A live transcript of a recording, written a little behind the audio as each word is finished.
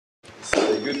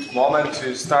good moment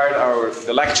to start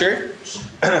the lecture.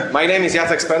 My name is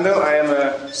Jacek Spendel. I am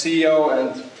a CEO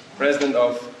and President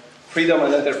of Freedom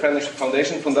and Entrepreneurship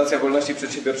Foundation, Fundacja Wolności,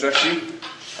 Przedsiębiorczości,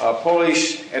 a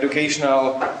Polish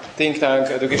educational think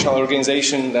tank, educational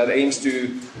organization that aims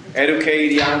to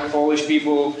educate young Polish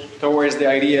people towards the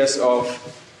ideas of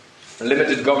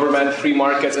limited government, free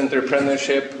markets,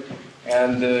 entrepreneurship,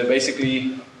 and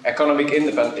basically economic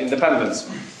independence.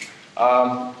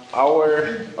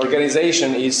 Our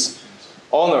organization is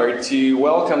honored to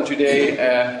welcome today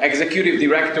Executive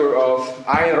Director of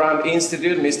Ayn Rand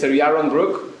Institute, Mr. Yaron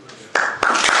Brook.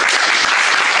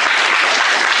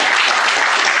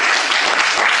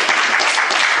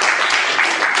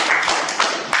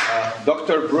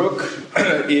 Dr. Brook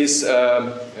is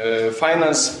a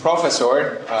finance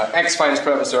professor, ex-finance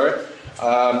professor,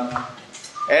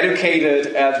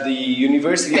 educated at the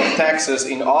University of Texas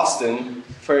in Austin.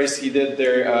 First, he did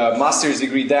their master's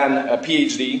degree, then a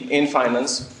PhD in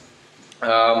finance.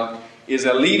 Is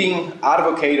a leading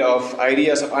advocate of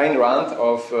ideas of Ayn Rand,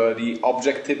 of the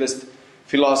objectivist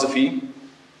philosophy.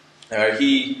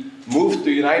 He moved to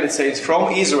the United States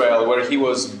from Israel, where he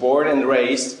was born and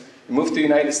raised. He moved to the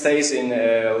United States in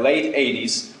late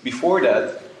 80s. Before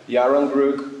that, Yaron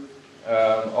Brook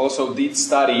also did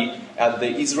study at the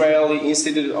Israeli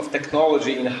Institute of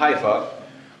Technology in Haifa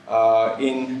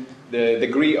in the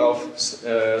degree of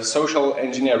social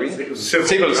engineering. Civil.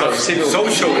 Social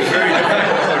is very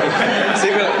different.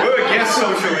 Civil. We're against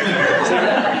social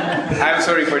engineering. I'm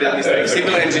sorry for that mistake.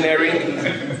 Civil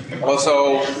engineering.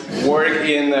 Also worked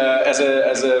in as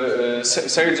a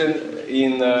surgeon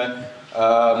in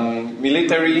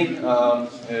military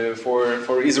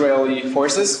for Israeli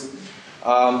forces.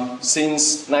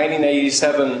 Since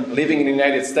 1987, living in the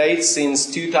United States.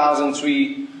 Since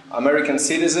 2003, American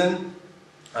citizen.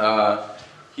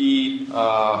 He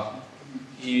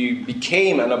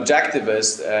became an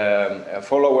objectivist, a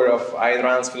follower of Ayn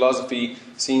Rand's philosophy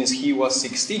since he was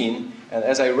 16. And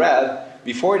as I read,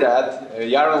 before that,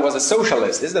 Yaron was a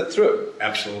socialist. Is that true?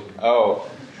 Absolutely. Oh.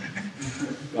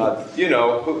 But, you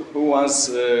know, who once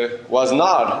was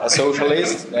not a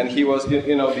socialist, and he was,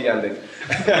 you know, the ending.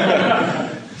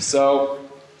 So,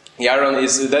 Yaron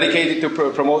is dedicated to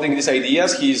promoting these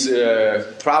ideas. He's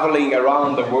traveling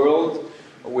around the world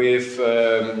with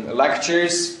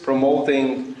lectures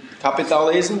promoting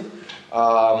capitalism,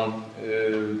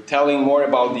 telling more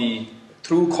about the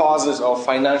true causes of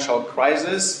financial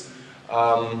crisis,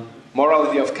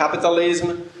 morality of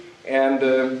capitalism, and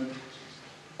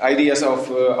ideas of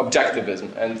objectivism,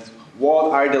 and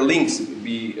what are the links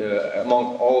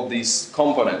among all these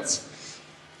components.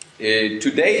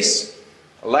 Today's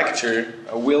lecture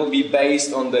will be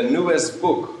based on the newest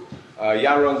book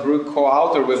Yaron Brook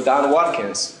co-authored with Dan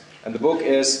Watkins, and the book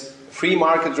is Free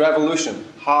Market Revolution: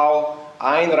 How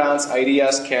Ayn Rand's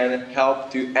Ideas Can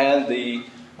Help to End the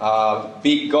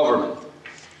Big Government.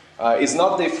 It's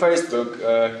not the first book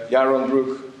Yaron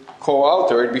Brook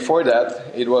co-authored. Before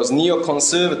that, it was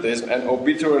Neoconservatism, an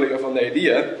Obituary of an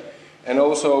Idea, and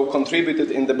also contributed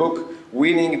in the book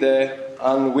Winning the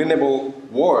Unwinnable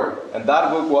War. And that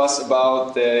book was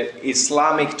about the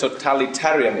Islamic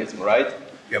totalitarianism, right?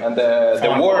 Yep. And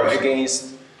the war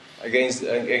against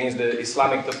the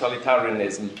Islamic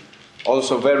totalitarianism.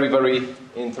 Also very, very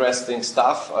interesting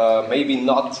stuff. Maybe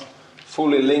not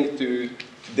fully linked to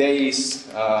today's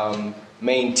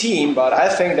main theme, but I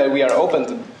think that we are open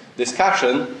to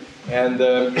discussion. And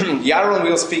Yaron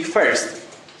will speak first.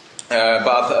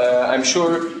 But I'm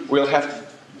sure we'll have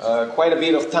quite a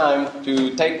bit of time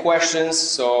to take questions.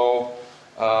 So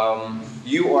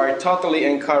you are totally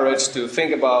encouraged to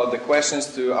think about the questions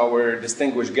to our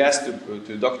distinguished guest,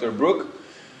 to Dr. Brook.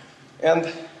 And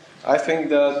I think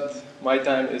that my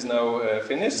time is now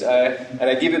finished, and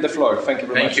I give you the floor. Thank you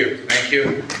very much. Thank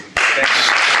you.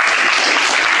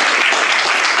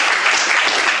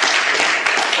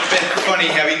 It's been funny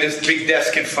having this big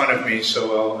desk in front of me,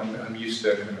 so I'm used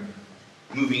to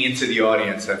moving into the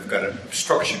audience. I've got an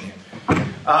obstruction here.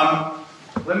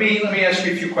 Let me ask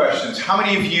you a few questions. How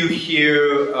many of you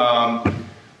here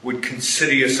would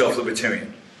consider yourself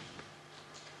libertarian?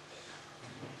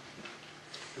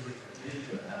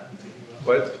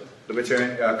 What?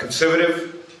 Libertarian?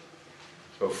 Conservative?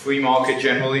 So free market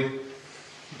generally?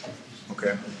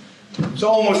 Okay. So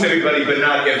almost everybody, but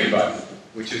not everybody,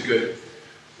 which is good.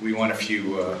 We want a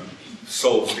few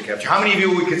souls to capture. How many of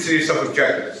you would consider yourself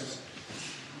objectivists?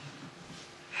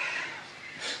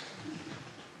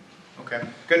 Okay,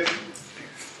 good.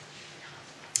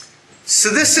 So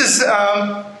this is,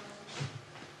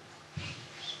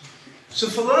 so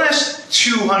for the last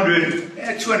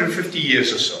 250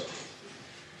 years or so,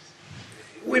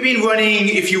 we've been running,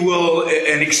 if you will,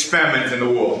 an experiment in the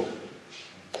world.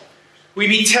 We've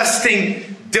been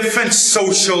testing different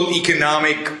social,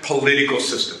 economic, political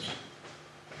systems.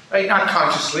 Right? Not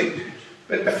consciously,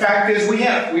 but the fact is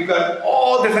we've got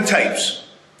all different types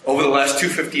over the last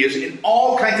 250 years in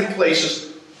all kinds of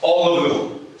places all over the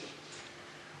world.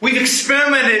 We've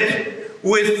experimented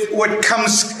with what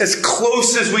comes as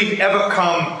close as we've ever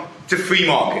come to free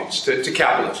markets, to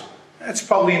capitalism. That's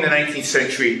probably in the 19th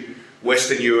century,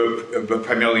 Western Europe, but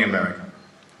primarily America.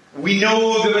 We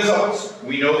know the results.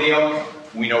 We know the outcome.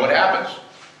 We know what happens.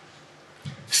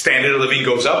 Standard of living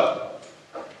goes up.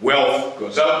 Wealth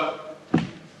goes up.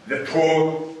 The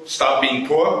poor stop being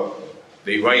poor.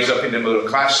 They rise up in the middle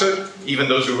class. Even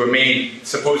those who remain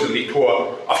supposedly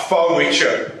poor are far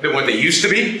richer than what they used to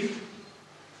be.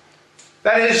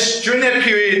 That is, during that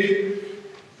period,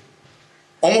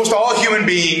 almost all human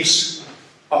beings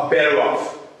are better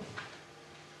off.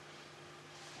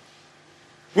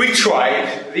 We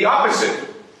tried the opposite.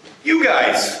 You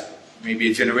guys,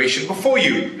 maybe a generation before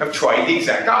you, have tried the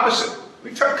exact opposite.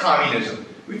 We tried communism.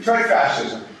 We tried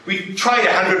fascism. We tried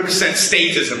 100%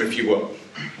 statism, if you will.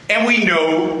 And we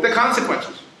know the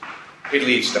consequences. It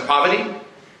leads to poverty.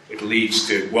 It leads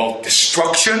to wealth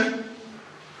destruction.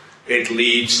 It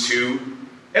leads to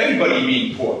everybody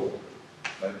being poor.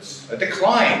 That's a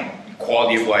decline in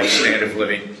quality of life, standard of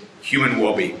living, human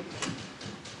well-being.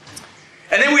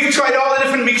 And then we've tried all the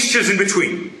different mixtures in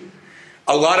between.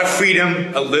 A lot of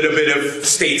freedom, a little bit of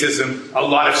statism, a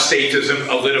lot of statism,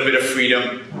 a little bit of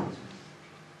freedom.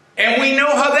 And we know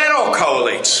how that all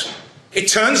correlates. It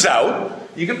turns out,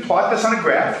 you can plot this on a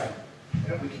graph.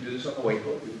 We can do this on the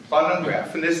whiteboard. We can plot it on a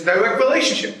graph, and there's a direct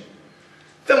relationship.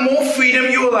 The more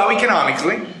freedom you allow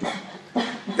economically,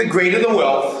 the greater the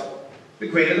wealth, the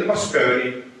greater the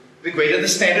prosperity, the greater the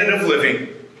standard of living.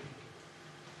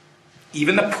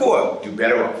 Even the poor do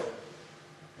better off.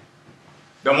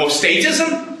 The more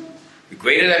statism, the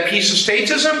greater that piece of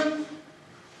statism,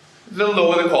 the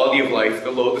lower the quality of life,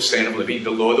 the lower the standard of living,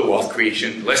 the lower the wealth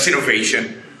creation, less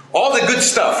innovation. All the good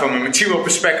stuff from a material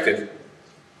perspective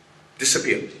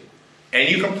disappear. And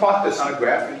you can plot this on a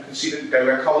graph and you can see the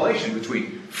direct correlation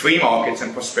between free markets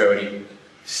and prosperity,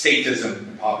 statism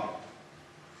and poverty.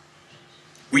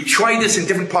 We tried this in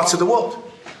different parts of the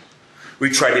world. We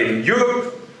tried it in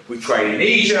Europe. We tried it in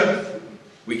Asia.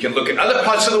 We can look at other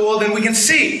parts of the world and we can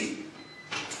see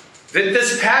that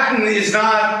this pattern is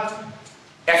not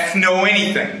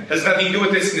ethno-anything. It has nothing to do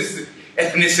with this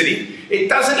ethnicity. It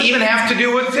doesn't even have to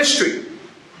do with history.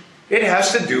 It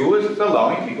has to do with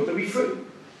allowing people to be free.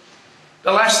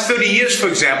 The last 30 years, for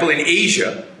example, in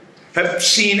Asia, have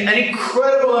seen an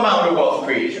incredible amount of wealth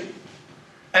creation.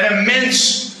 An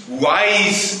immense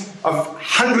rise of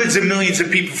hundreds of millions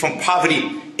of people from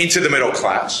poverty into the middle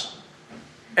class.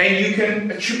 And you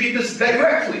can attribute this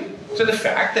directly to the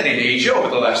fact that in Asia, over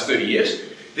the last 30 years,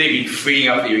 they've been freeing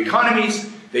up their economies,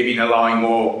 they've been allowing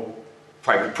more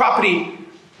private property,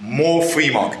 more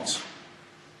free markets.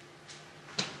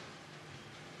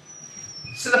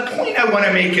 So the point I want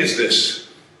to make is this.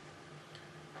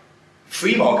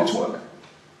 Free markets work.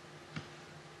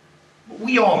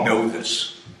 We all know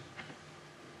this.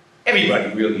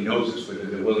 Everybody really knows this, whether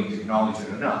they're willing to acknowledge it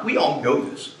or not. We all know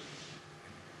this.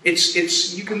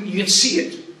 You can see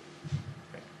it.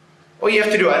 All you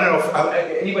have to do, I don't know,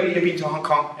 if, anybody ever been to Hong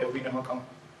Kong? Ever been to Hong Kong?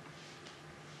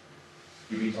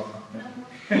 You been to Hong Kong?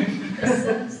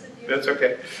 No? That's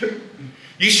okay.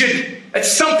 You should, at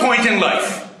some point in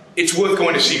life, it's worth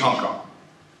going to see Hong Kong.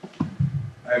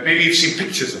 Maybe you've seen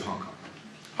pictures of Hong Kong.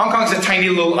 Hong Kong's a tiny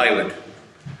little island.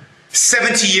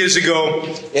 70 years ago,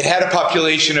 it had a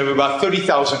population of about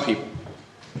 30,000 people.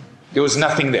 There was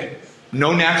nothing there.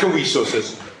 No natural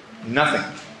resources, nothing.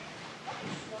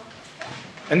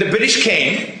 And the British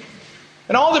came,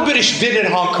 and all the British did in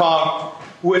Hong Kong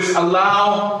was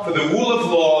allow for the rule of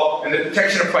law and the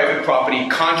protection of private property,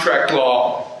 contract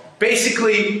law.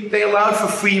 Basically, they allowed for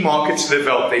free markets to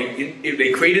develop.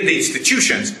 They created the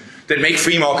institutions that make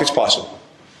free markets possible.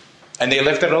 And they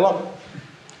left it alone.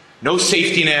 No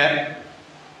safety net.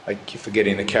 I keep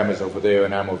forgetting the camera's over there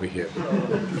and I'm over here.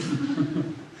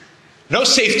 No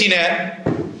safety net.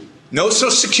 No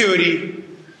social security.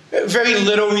 Very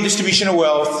little redistribution of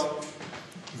wealth.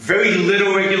 Very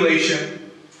little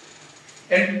regulation.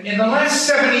 And in the last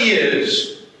 70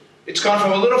 years, it's gone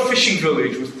from a little fishing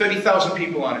village with 30,000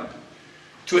 people on it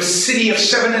to a city of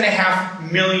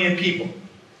 7.5 million people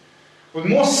with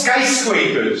more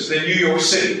skyscrapers than New York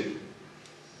City.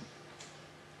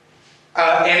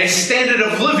 And a standard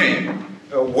of living,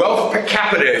 wealth per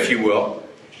capita, if you will,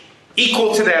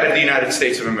 equal to that of the United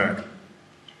States of America.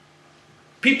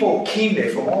 People came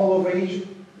there from all over Asia.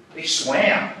 They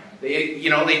swam. They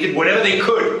did whatever they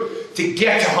could to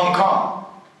get to Hong Kong.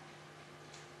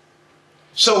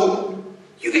 So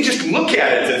you can just look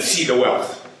at it to see the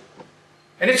wealth.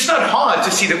 And it's not hard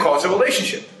to see the causal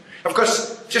relationship. Of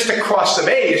course, just across the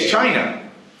bay is China,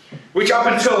 which up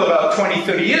until about 20,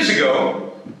 30 years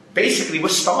ago, basically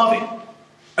was starving.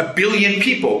 1 billion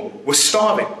people were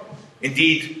starving.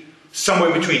 Indeed,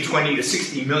 somewhere between 20 to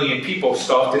 60 million people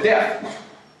starved to death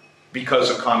because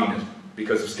of communism,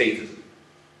 because of statism.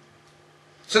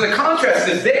 So the contrast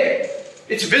is there.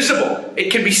 It's visible.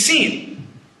 It can be seen.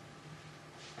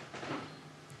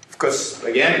 Of course,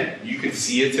 again, you can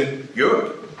see it in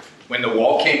Europe. When the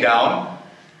wall came down,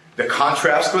 the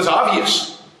contrast was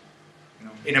obvious.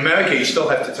 In America, you still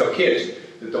have to tell kids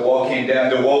that the wall came down.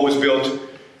 The wall was built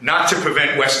not to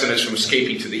prevent Westerners from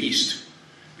escaping to the East,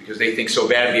 because they think so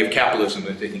badly of capitalism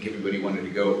that they think everybody wanted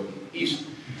to go East.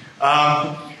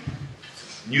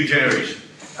 New generation.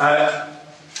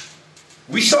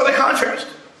 We saw the contrast,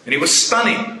 and it was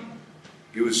stunning.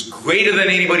 It was greater than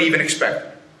anybody even expected.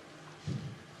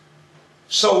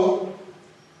 So,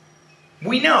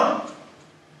 we know,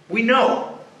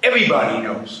 everybody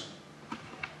knows,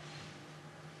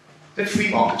 that free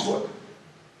markets work.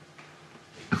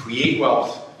 They create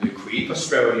wealth, they create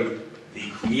prosperity, they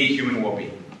create human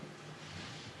well-being.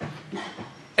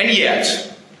 And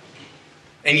yet,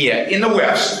 in the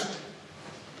West,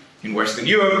 in Western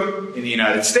Europe, in the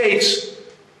United States,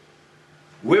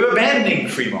 we're abandoning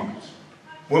free markets.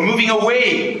 We're moving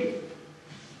away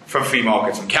from free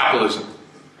markets and capitalism.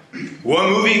 We're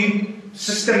moving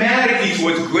systematically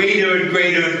towards greater and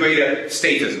greater and greater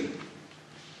statism.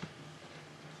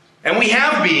 And we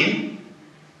have been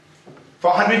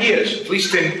for 100 years, at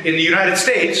least in the United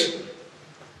States.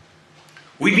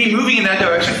 We've been moving in that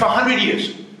direction for 100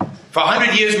 years. For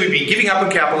 100 years we've been giving up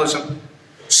on capitalism,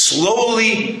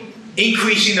 slowly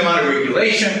increasing the amount of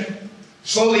regulation,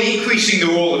 slowly increasing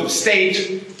the role of the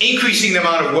state, increasing the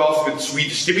amount of wealth that's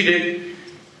redistributed,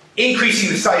 increasing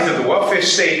the size of the welfare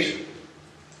state.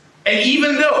 And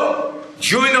even though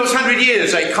during those 100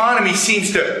 years the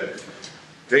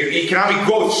economic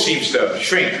growth seems to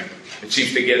shrink. It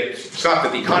seems to get, it's not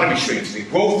that the economy shrinks, the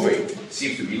growth rate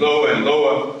seems to be lower and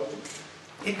lower.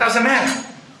 It doesn't matter.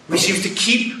 We seem to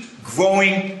keep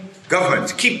growing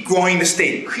government, keep growing the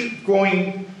state, keep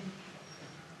growing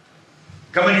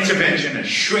government intervention and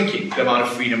shrinking the amount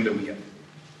of freedom that we have.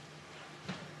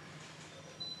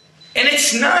 And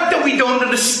it's not that we don't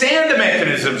understand the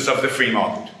mechanisms of the free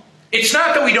market. It's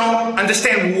not that we don't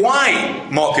understand why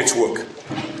markets work.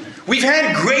 We've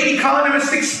had great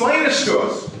economists explain this to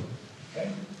us.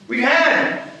 We've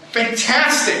had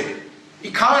fantastic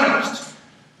economists,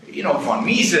 von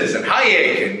Mises and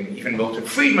Hayek and even Milton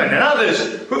Friedman and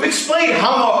others, who've explained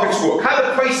how markets work, how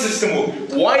the price system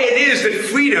works, why it is that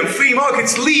free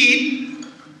markets lead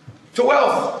to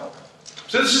wealth.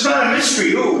 So this is not a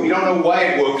mystery. We don't know why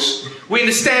it works. We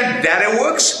understand that it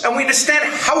works, and we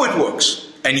understand how it works.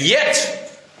 And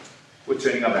yet, we're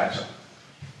turning our backs on it.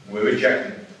 We're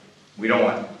rejecting it. We don't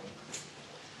want it.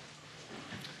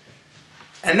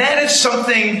 And that is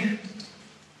something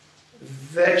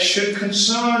that should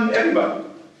concern everybody.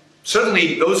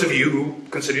 Certainly those of you who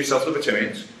consider yourselves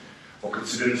libertarians, or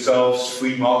consider yourselves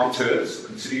free marketers, or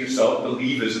consider yourselves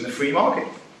believers in the free market.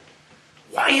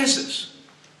 Why is this?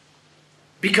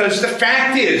 Because the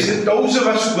fact is that those of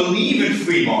us who believe in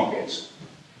free markets,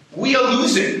 we are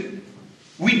losing.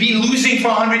 We've been losing for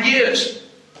 100 years.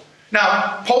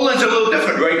 Now, Poland's a little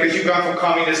different, right? Because you've gone from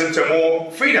communism to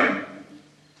more freedom.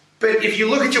 But if you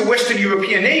look at your Western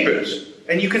European neighbors,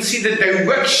 and you can see the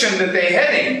direction that they're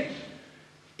heading,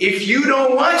 if you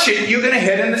don't watch it, you're going to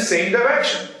head in the same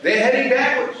direction. They're heading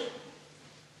backwards.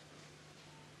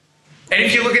 And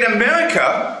if you look at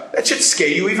America, that should scare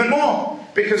you even more.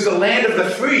 Because the land of the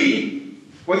free,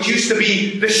 what used to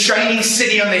be the shining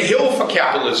city on the hill for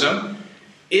capitalism,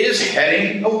 is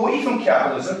heading away from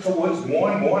capitalism towards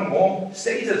more and more and more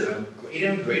statism, greater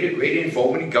and greater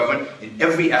involvement in government in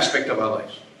every aspect of our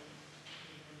lives.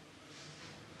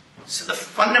 So the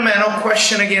fundamental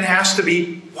question again has to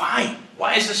be, why?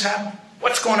 Why is this happening?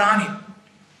 What's going on here?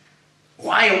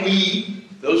 Why are we,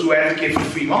 those who advocate for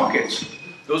free markets,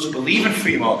 those who believe in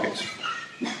free markets,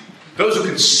 those who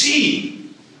can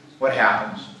see what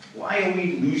happens, why are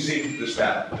we losing this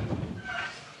battle?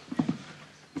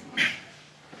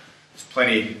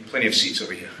 There's plenty of seats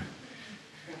over here.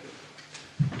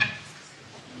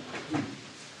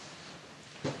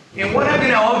 And what I'm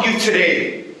going to argue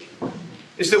today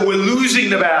is that we're losing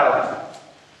the battle.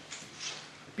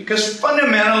 Because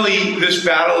fundamentally, this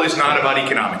battle is not about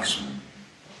economics.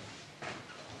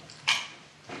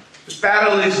 This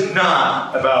battle is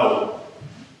not about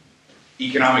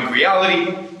economic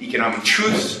reality, economic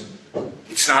truths.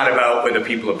 It's not about whether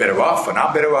people are better off or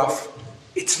not better off.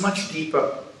 It's much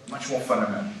deeper, much more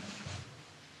fundamental.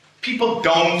 People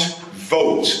don't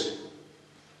vote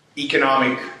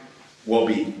economic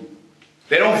well-being.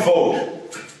 They don't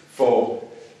vote for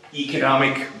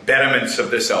economic betterments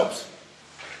of themselves.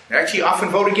 They actually often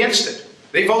vote against it.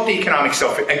 They vote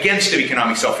against the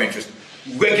economic self-interest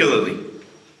regularly.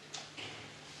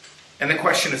 And the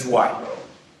question is why?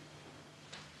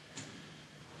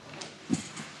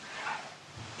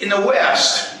 In the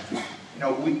West,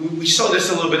 we saw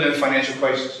this a little bit in the financial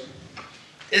crisis.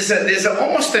 There's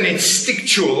almost an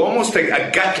instinctual, almost a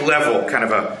gut level, kind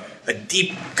of a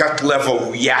deep gut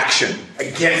level reaction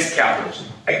against capitalism,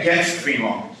 against free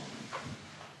markets.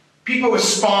 People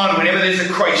respond whenever there's a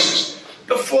crisis.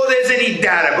 Before there's any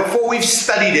data, before we've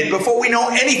studied it, before we know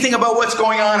anything about what's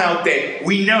going on out there,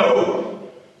 we know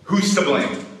who's to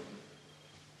blame.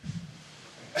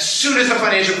 As soon as the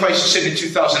financial crisis hit in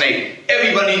 2008,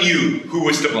 everybody knew who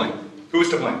was to blame. Who was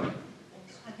to blame?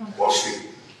 Wall Street.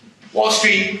 Wall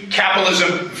Street,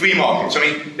 capitalism, free markets. I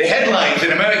mean, the headlines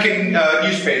in American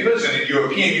newspapers and in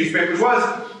European newspapers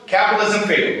was, capitalism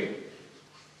failed.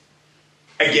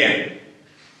 Again,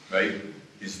 right,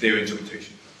 is their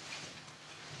interpretation.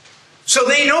 So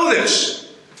they know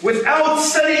this without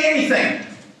studying anything.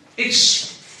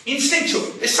 It's instinctual.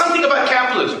 There's something about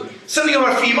capitalism, something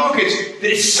about free markets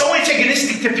that is so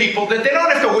antagonistic to people that they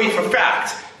don't have to wait for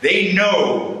facts. They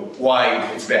know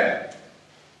why it's bad.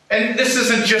 And this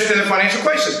isn't just in the financial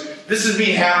crisis. This has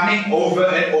been happening over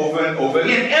and over and over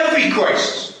again. Every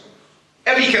crisis,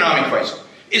 every economic crisis,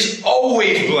 is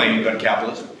always blamed on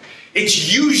capitalism.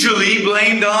 It's usually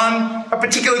blamed on a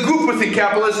particular group within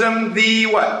capitalism, the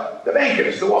what? The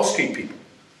bankers, the Wall Street people.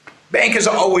 Bankers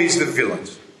are always the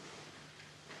villains.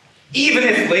 Even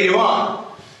if later on,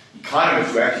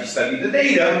 economists who actually study the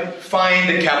data find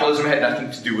that capitalism had nothing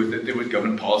to do with it. There was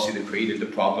government policy that created the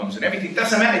problems and everything. It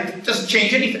doesn't matter. It doesn't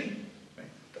change anything. Right?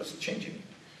 It doesn't change anything.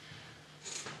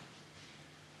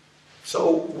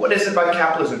 So what is it about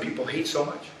capitalism people hate so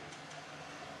much?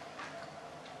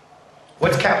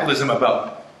 What's capitalism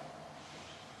about?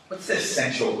 What's the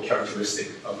essential characteristic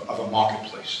of a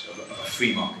marketplace, of a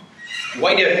free market?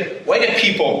 Why do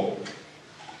people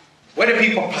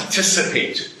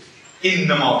participate in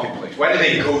the marketplace? Why do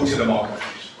they go to the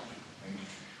marketplace?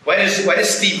 Why does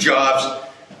Steve Jobs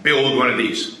build one of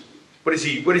these? What does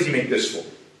he make this for?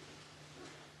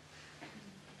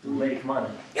 To make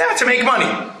money. Yeah, to make money.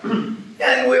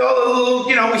 And we all a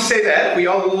little, we say that. We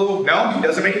all a little, no, he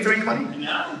doesn't make it to make money.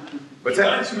 No. What's he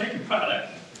that? wanted to make a product.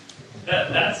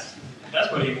 That's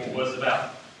what he was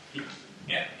about.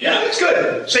 Yeah, that's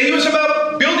good. So he was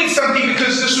about building something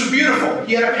because this was beautiful.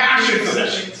 He had a passion for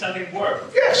this. Something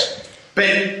worked. Yes.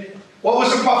 But what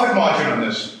was the profit margin on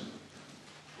this?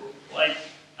 Like,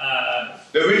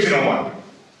 the original one.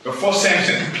 Before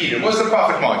Samsung competed. What's the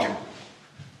profit margin?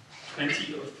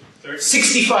 20 or 30?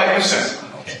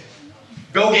 65%. Okay.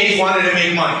 Bill Gates wanted to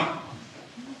make money.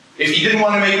 If he didn't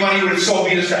want to make money, he would have sold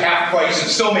me this for half price and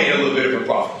still made a little bit of a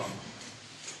profit.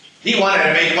 He wanted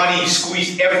to make money. He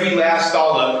squeezed every last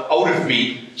dollar out of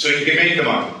me so he could make the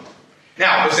money.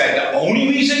 Now, was that the only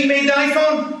reason he made the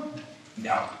iPhone?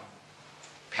 No.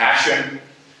 Passion.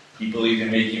 He believed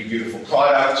in making a beautiful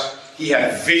product. He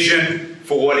had a vision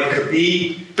for what it could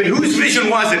be. But whose vision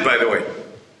was it, by the way?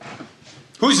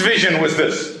 Whose vision was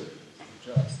this?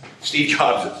 Steve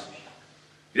Jobs'.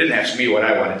 He didn't ask me what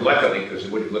I wanted, luckily, because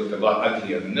it would have looked a lot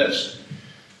uglier than this.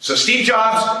 So Steve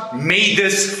Jobs made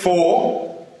this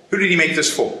for, who did he make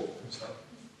this for? Himself.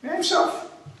 Yeah,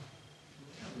 himself.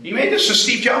 He made this for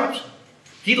Steve Jobs.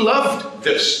 He loved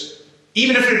this.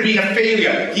 Even if it had been a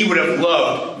failure, he would have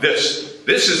loved this.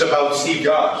 This is about Steve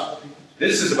Jobs.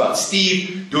 This is about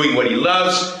Steve doing what he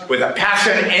loves with a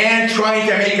passion and trying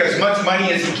to make as much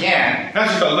money as he can. Not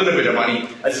just a little bit of money,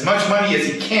 as much money as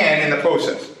he can in the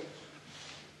process.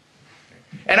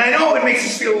 And I know it makes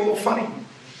us feel a little funny.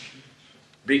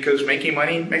 Because making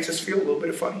money makes us feel a little bit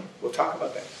of funny. We'll talk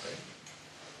about that. Right?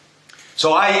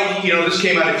 So this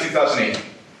came out in 2008,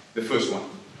 the first one.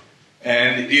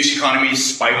 And the US economy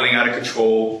is spiraling out of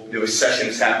control. The recession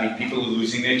is happening. People are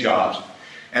losing their jobs.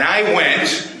 And I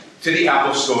went to the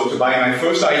Apple store to buy my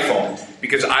first iPhone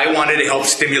because I wanted to help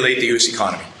stimulate the US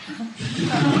economy.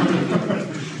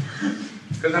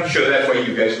 Because I'm sure that's why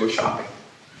you guys go shopping.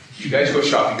 You guys go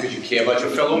shopping because you care about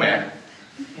your fellow man.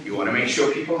 You want to make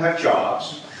sure people have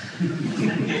jobs.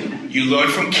 You learn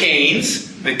from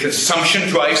Keynes that consumption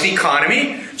drives the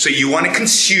economy, so you want to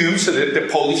consume so that the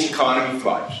Polish economy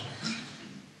thrives.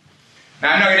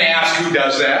 Now, I'm not going to ask who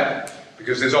does that.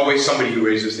 because there's always somebody who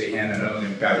raises their hand and I don't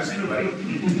embarrass anybody.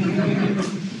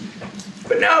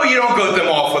 But no, you don't go to the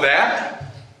mall for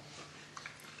that.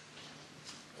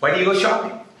 Why do you go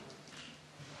shopping?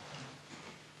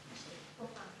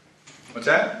 What's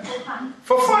that? For fun.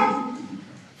 For fun.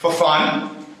 For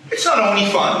fun. It's not only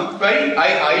fun, right?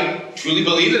 I truly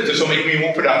believe that this will make me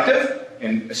more productive.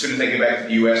 And as soon as I get back to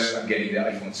the US, I'm getting the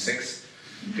iPhone 6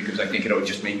 because I think it'll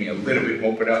just make me a little bit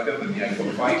more productive than the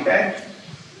iPhone 5 had.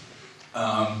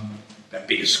 That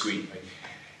bigger screen, right?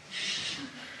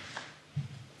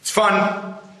 It's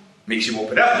fun, makes you more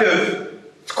productive,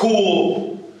 it's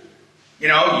cool. You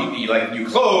know, you like new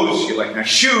clothes, you like nice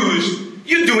shoes.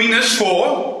 You're doing this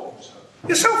for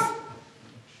yourself.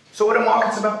 So what are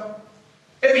markets about?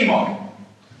 Every market,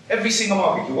 every single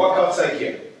market. You walk outside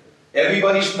here,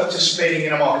 everybody's participating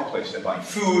in a marketplace. They're buying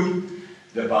food,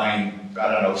 they're buying,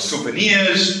 I don't know,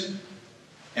 souvenirs,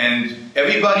 and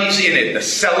everybody's in it. The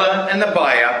seller and the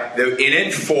buyer, they're in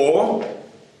it for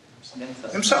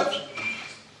themselves.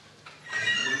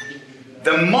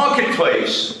 The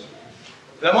marketplace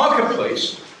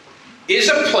is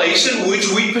a place in which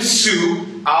we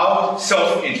pursue our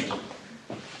self-interest.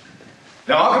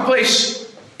 The marketplace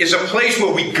is a place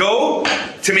where we go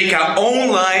to make our own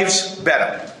lives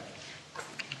better.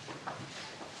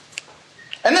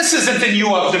 And this isn't a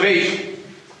new observation.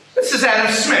 This is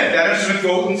Adam Smith. Adam Smith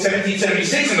wrote in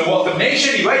 1776 in The Wealth of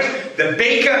Nations, he writes, "The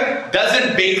baker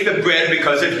doesn't bake the bread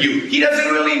because of you. He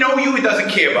doesn't really know you, he doesn't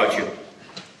care about you.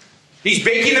 He's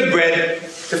baking the bread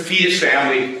to feed his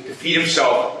family, to feed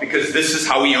himself, because this is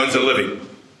how he earns a living.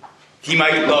 He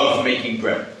might love making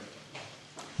bread.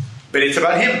 But it's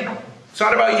about him. It's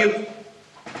not about you.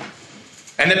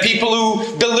 And the people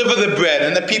who deliver the bread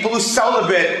and the people who sell the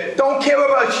bread don't care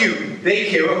about you. They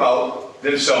care about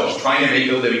themselves, trying to make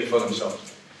a living for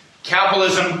themselves.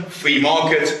 Capitalism, free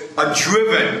markets are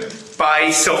driven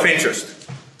by self-interest.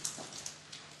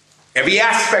 Every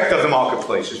aspect of the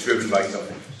marketplace is driven by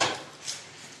self-interest.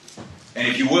 And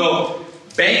if you will,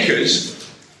 bankers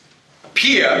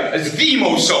appear as the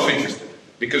most self-interested.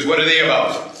 Because what are they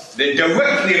about? They're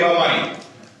directly about money.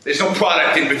 There's no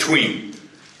product in between.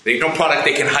 There's no product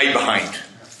they can hide behind.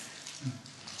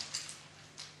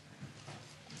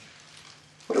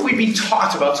 What have we been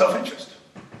taught about self-interest?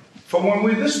 From when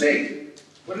we were this big?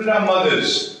 What did our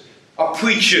mothers, our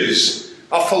preachers,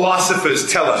 our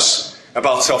philosophers tell us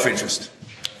about self-interest?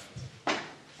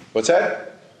 What's that?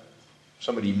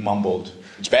 Somebody mumbled.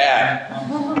 It's bad.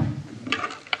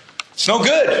 It's no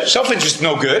good. Self-interest is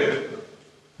no good.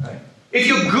 If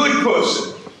you're a good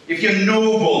person, if you're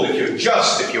noble, if you're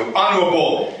just, if you're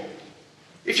honorable,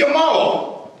 if you're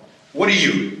moral, what are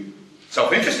you?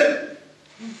 Self-interested?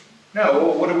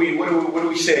 No. What do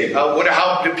we say?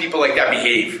 How do people like that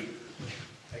behave?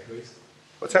 Egoist.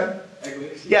 What's that?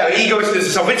 Egoist. Yeah, egoist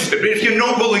is self-interested. But if you're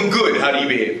noble and good, how do you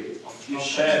behave? You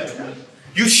share.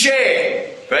 You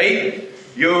share, right?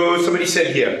 Somebody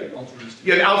said here. Altruistic.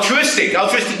 You're altruistic.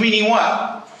 Altruistic meaning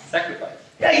what? Sacrifice.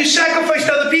 Yeah, you sacrifice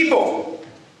to other people.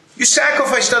 You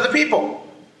sacrifice to other people.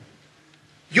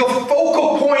 Your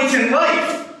focal point in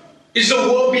life is the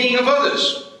well-being of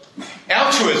others.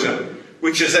 Altruism,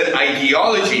 which is an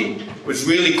ideology, was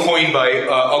really coined by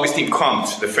Auguste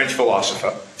Comte, the French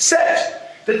philosopher, says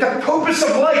that the purpose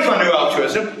of life under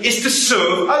altruism is to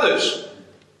serve others.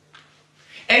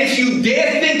 And if you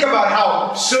dare think about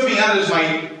how serving others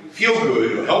might feel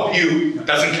good or help you, it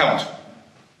doesn't count.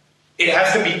 It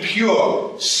has to be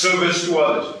pure service to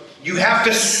others. You have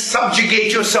to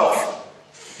subjugate yourself.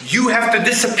 You have to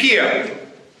disappear.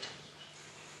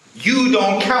 You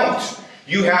don't count.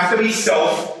 You have to be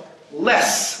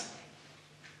selfless.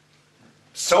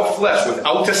 Selfless,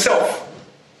 without a self.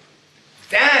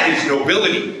 That is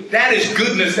nobility. That is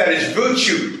goodness. That is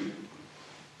virtue.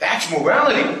 That's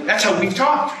morality. That's how we've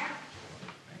taught.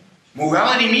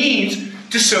 Morality means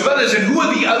to serve others. And who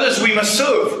are the others we must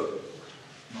serve?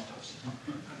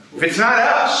 If it's not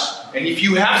us, and if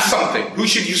you have something, who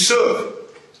should you serve?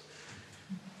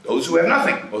 Those who have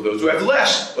nothing, or those who have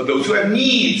less, or those who have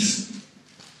needs.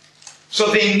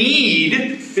 So their need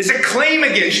is a claim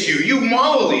against you. You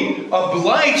morally are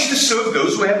obliged to serve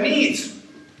those who have needs.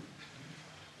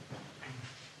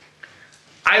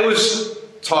 I was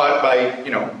taught by,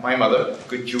 my mother,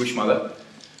 good Jewish mother,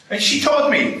 and she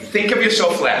taught me, think of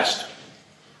yourself last.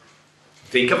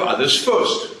 Think of others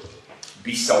first.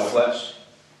 Be selfless.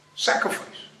 Sacrifice.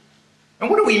 And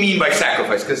what do we mean by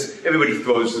sacrifice? Because everybody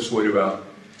throws this word around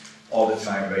all the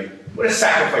time, right? What does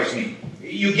sacrifice mean?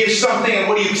 You give something, and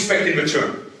what do you expect in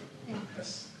return?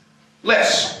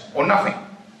 Less or nothing.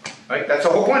 Right? That's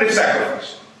the whole point of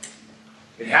sacrifice.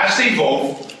 It has to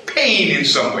involve pain in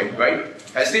some way, right?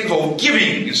 has to involve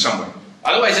giving in some way.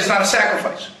 Otherwise, it's not a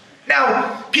sacrifice.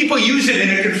 Now, people use it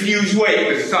in a confused way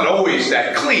because it's not always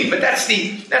that clean, but that's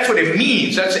what it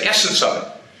means. That's the essence of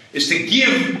it, is to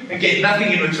give and get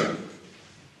nothing in return.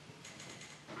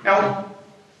 Now,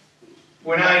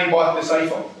 when I bought this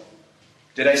iPhone,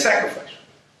 did I sacrifice?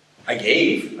 I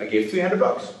gave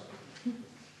 $300.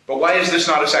 But why is this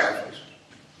not a sacrifice?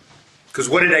 Because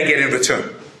what did I get in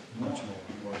return?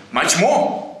 Much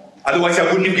more. Otherwise, I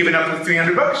wouldn't have given up the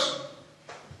 $300.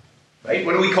 Right?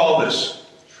 What do we call this?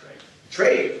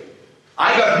 Trade.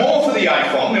 I got more for the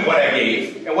iPhone than what I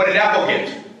gave. And what did Apple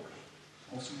get?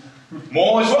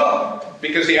 More as well.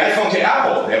 Because the iPhone's at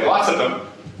Apple. They have lots of them.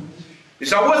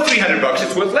 It's not worth $300.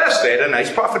 It's worth less. They had a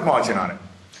nice profit margin on it.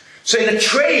 So in a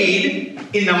trade,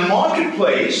 in the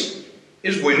marketplace,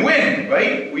 is win-win,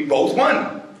 right? We both won.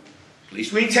 At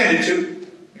least we intended to.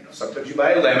 You know, sometimes you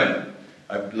buy a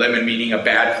lemon meaning a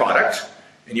bad product,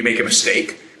 and you make a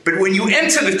mistake. But when you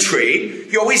enter the trade,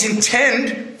 you always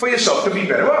intend for yourself to be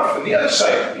better off, and the other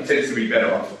side intends to be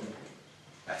better off.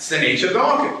 That's the nature of the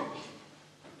market.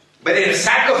 But in a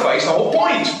sacrifice, the whole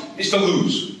point is to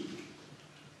lose.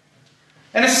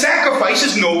 And a sacrifice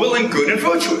is noble and good and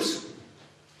virtuous.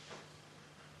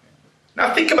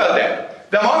 Now think about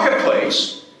that. The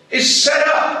marketplace is set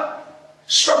up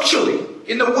structurally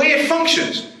in the way it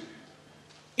functions,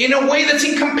 in a way that's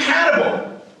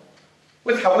incompatible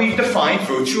with how we've defined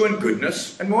virtue and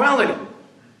goodness and morality.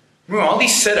 Morality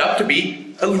is set up to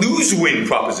be a lose-win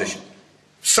proposition.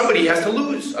 Somebody has to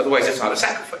lose, otherwise it's not a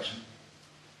sacrifice.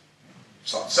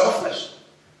 It's not selfless.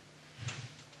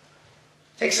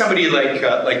 Take somebody like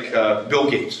Bill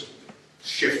Gates,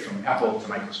 shift from Apple to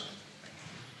Microsoft.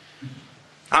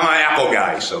 I'm an Apple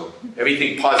guy, so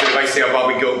everything positive I say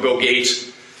about Bill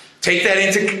Gates, take that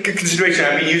into consideration.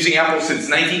 I've been using Apple since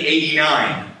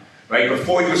 1989, right?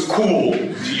 Before it was cool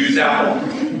to use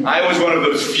Apple. I was one of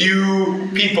those few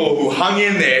people who hung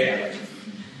in there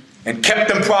and kept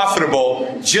them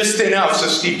profitable just enough so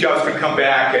Steve Jobs could come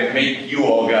back and make you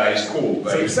all guys cool,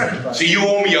 right? So you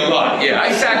owe me a lot. Yeah,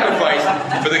 I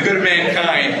sacrificed for the good of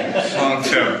mankind long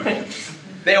term.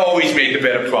 They always made the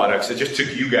better products. It just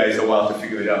took you guys a while to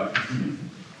figure it out.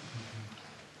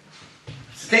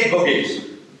 So take Bill Gates.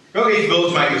 Bill Gates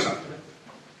builds Microsoft.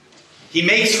 He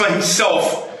makes for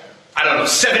himself, I don't know,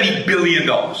 $70 billion.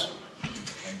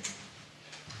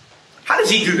 How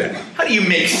does he do that? How do you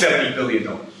make $70 billion?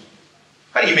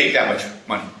 How do you make that much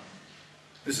money?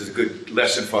 This is a good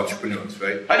lesson for entrepreneurs,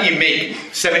 right? How do you make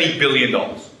 $70 billion?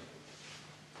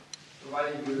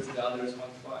 Providing goods that others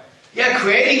want to buy. Yeah,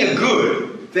 creating a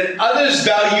good that others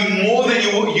value more than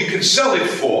you can sell it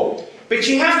for, but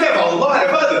you have to have a lot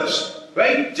of others,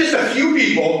 right? Just a few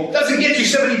people doesn't get you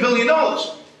 $70 billion.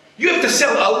 You have to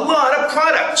sell a lot of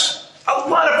products,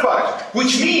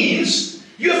 which means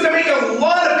you have to make a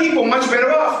lot of people much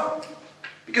better off.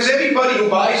 Because everybody who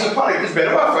buys the product is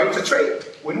better off, right? It's a trade,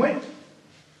 win-win.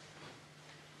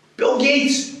 Bill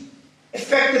Gates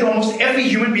affected almost every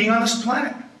human being on this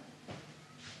planet.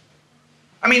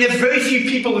 I mean, there's very few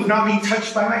people who have not been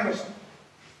touched by Microsoft.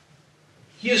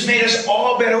 He has made us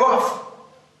all better off,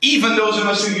 even those of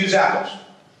us who use Apples.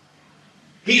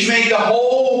 He's made the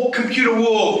whole computer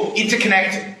world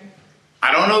interconnected.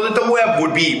 I don't know that the web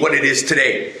would be what it is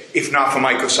today if not for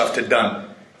Microsoft had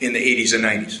done in the 80s and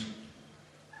 90s.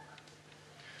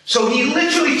 So he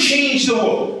literally changed the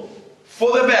world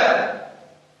for the better,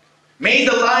 made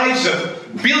the lives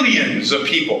of billions of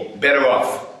people better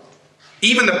off.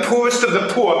 Even the poorest of the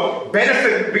poor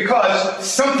benefit because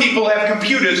some people have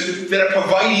computers that are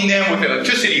providing them with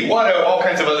electricity, water, all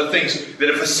kinds of other things that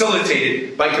are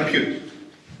facilitated by computers.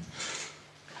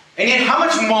 And yet, how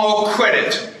much moral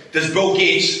credit does Bill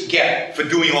Gates get for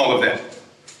doing all of that?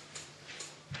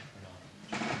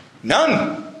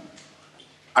 None.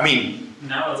 I mean...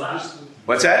 Now a lot.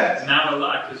 What's that? Now a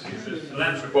lot, because he's a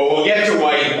philanthropist. Well, we'll get to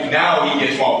why now he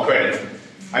gets moral credit.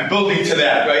 I'm building to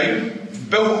that, right?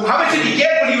 But how much did he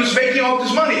get when he was making all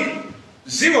this money?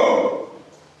 Zero.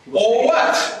 Or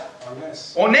what? Or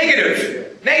less. Or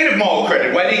negative. Negative moral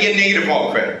credit. Why did he get negative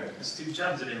moral credit? Steve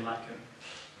Jobs didn't like him.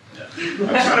 Yeah.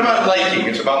 It's not about liking,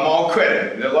 it's about moral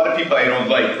credit. There are a lot of people I don't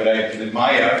like, but I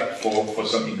admire for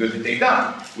something good that they've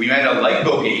done. We might not like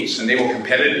Bill Gates, and they were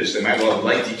competitors. They might well have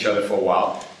liked each other for a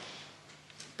while.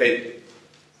 But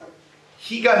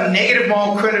he got negative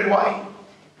moral credit. Why?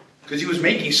 Because he was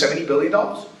making $70 billion.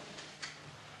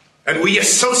 And we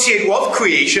associate wealth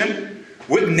creation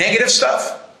with negative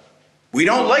stuff. We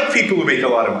don't like people who make a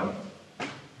lot of money.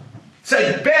 So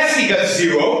at best he got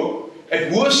zero.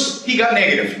 At worst he got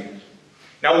negative.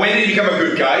 Now when did he become a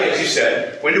good guy, as you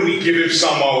said? When do we give him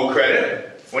some moral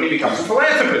credit? When he becomes a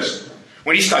philanthropist.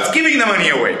 when he starts giving the money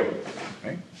away.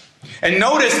 Right? And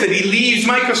notice that he leaves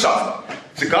Microsoft.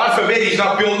 So God forbid he's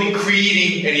not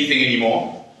creating anything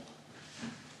anymore.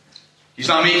 He's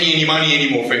not making any money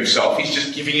anymore for himself. He's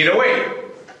just giving it away.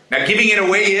 Now, giving it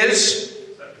away is,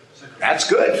 that's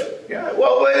good. Yeah,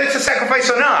 well, whether it's a sacrifice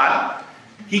or not,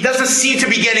 he doesn't seem to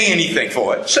be getting anything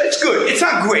for it. So it's good. It's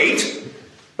not great.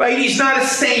 Right? He's not a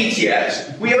saint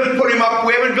yet. We haven't put him up.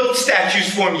 We haven't built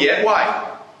statues for him yet.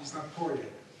 Why? He's not poor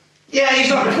yet. Yeah, he's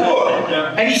not poor.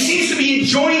 And he seems to be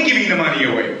enjoying giving the money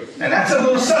away. And that's a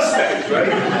little suspect,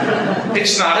 right?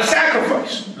 It's not a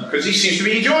sacrifice, because he seems to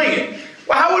be enjoying it.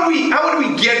 Well, how would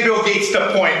we get Bill Gates to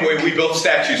the point where we build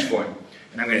statues for him?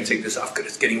 And I'm going to take this off because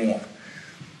it's getting warm.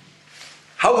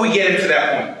 How would we get him to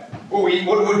that point?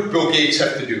 What would Bill Gates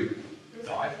have to do?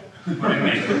 Die.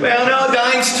 Well, no,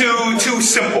 dying's too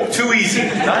simple, too easy.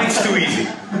 Dying's too easy.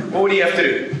 What would he have to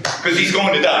do? Because he's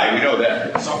going to die, we know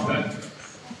that.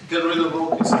 Get rid of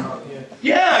all this money.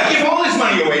 Yeah, give all his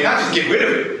money away, not just get rid of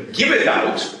it. Give it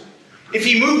out. If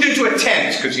he moved into a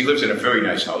tent, because he lives in a very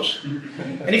nice house,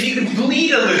 and if you could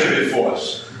bleed a little bit for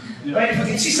us, right? If we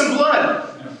can see some blood.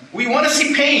 We want to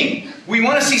see pain. We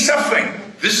want to see suffering.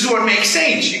 This is what makes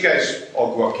saints. You guys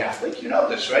all grew up Catholic, you know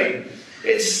this, right?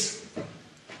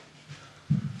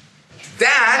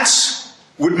 That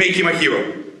would make him a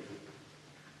hero.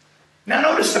 Now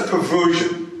notice the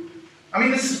perversion. I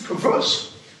mean, this is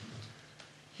perverse.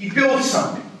 He builds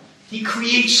something. He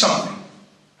creates something.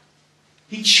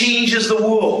 He changes the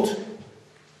world.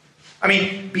 I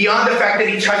mean, beyond the fact that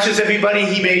he touches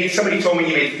everybody, somebody told me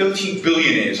he made 13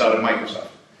 billionaires out of Microsoft.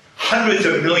 Hundreds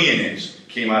of millionaires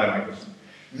came out of Microsoft.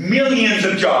 Millions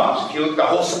of jobs, if you look at the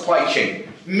whole supply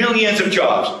chain, millions of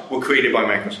jobs were created by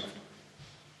Microsoft.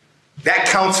 That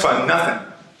counts for nothing.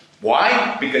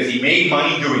 Why? Because he made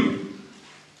money doing it.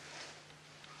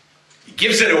 He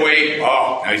gives it away,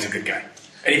 oh, now he's a good guy.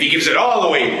 And if he gives it all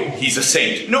away, he's a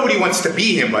saint. Nobody wants to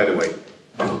be him, by the way.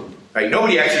 Right?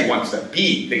 Nobody actually wants to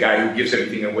be the guy who gives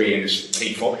everything away and is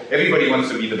hateful. Everybody wants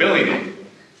to be the billionaire.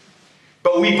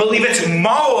 But we believe it's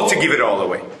moral to give it all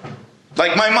away.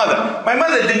 Like my mother. My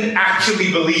mother didn't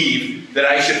actually believe that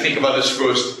I should think of others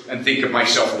first and think of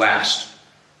myself last.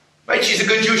 Right? She's a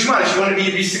good Jewish mother. She wanted me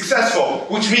to be successful,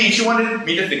 which means she wanted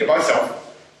me to think of myself.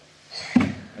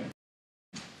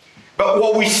 But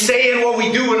what we say and what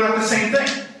we do are not the same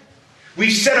thing.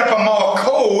 We've set up a moral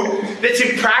code that's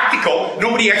impractical.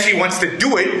 Nobody actually wants to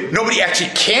do it. Nobody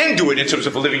actually can do it in terms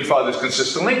of living for others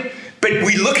consistently. But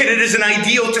we look at it as an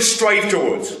ideal to strive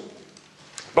towards.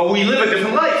 But we live a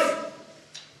different life.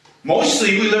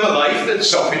 Mostly we live a life that's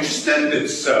self-interested,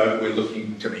 that's we're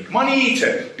looking to make money,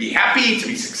 to be happy, to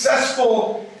be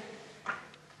successful.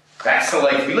 That's the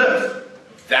life we live.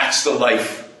 That's the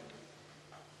life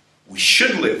we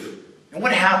should live. And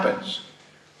what happens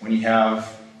when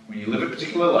you live a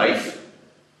particular life,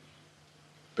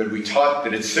 but we taught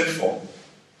that it's sinful,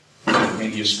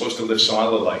 and you're supposed to live some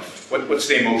other life? What's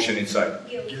the emotion inside?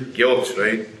 Guilt,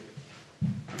 right?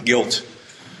 Guilt.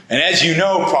 And as you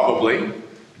know, probably,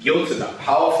 guilt is a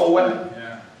powerful weapon.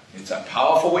 Yeah. It's a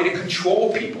powerful way to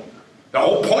control people. The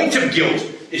whole point of guilt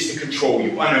is to control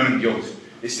you. Unearned guilt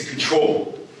is to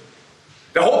control.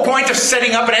 The whole point of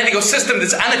setting up an ethical system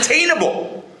that's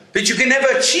unattainable, that you can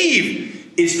never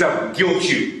achieve, is to guilt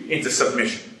you into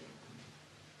submission.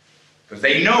 Because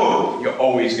they know you're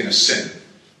always going to sin.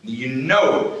 You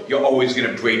know you're always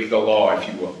going to break the law, if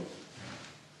you will.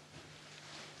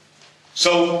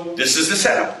 So this is the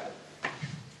setup.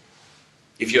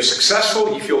 If you're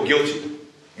successful, you feel guilty.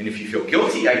 And if you feel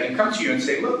guilty, I can come to you and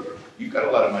say, look, you've got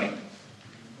a lot of money.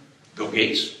 Bill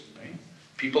Gates, right?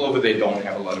 People over there don't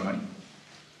have a lot of money.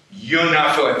 You're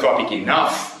not philanthropic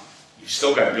enough. You've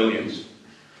still got billions.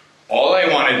 All I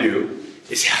want to do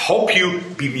is help you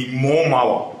be more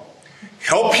moral.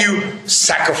 Help you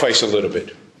sacrifice a little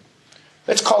bit.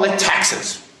 Let's call it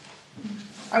taxes.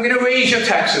 I'm going to raise your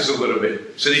taxes a little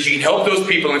bit so that you can help those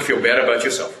people and feel better about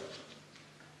yourself.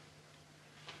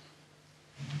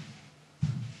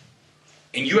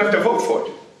 And you have to vote for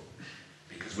it.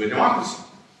 Because we're democracy.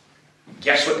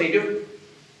 Guess what they do?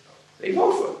 They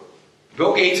vote for it.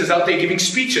 Bill Gates is out there giving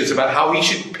speeches about how he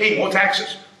should pay more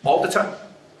taxes all the time.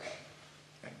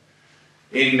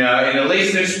 In the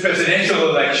latest presidential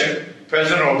election,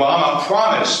 President Obama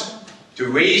promised to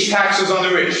raise taxes on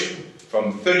the rich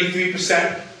from 33%,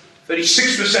 36%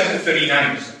 to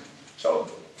 39%. So,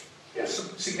 yes,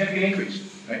 a significant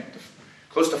increase, right?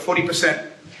 Close to 40%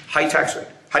 high tax rate.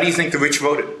 How do you think the rich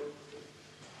voted?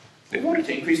 They voted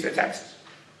to increase their taxes.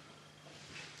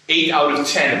 8 out of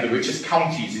 10 of the richest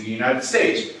counties in the United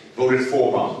States voted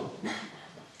for Obama.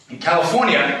 In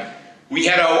California, We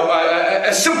had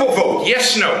a simple vote,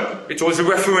 yes, no. It was a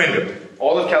referendum.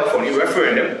 All of California,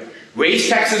 referendum. Raise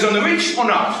taxes on the rich or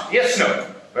not? Yes, no,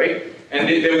 right? And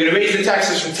they were going to raise the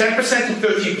taxes from 10% to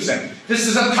 13%. This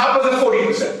is on top of the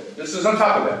 40%. This is on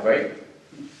top of that, right?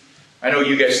 I know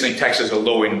you guys think taxes are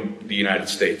low in the United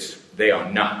States. They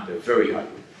are not. They're very high,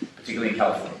 particularly in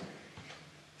California.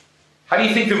 How do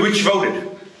you think the rich voted?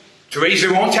 To raise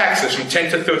their own taxes from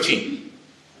 10 to 13.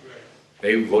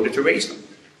 They voted to raise them.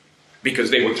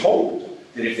 Because they were told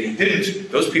that if they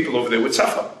didn't, those people over there would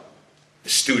suffer. The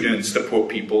students, the poor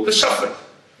people, the suffering.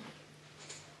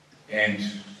 And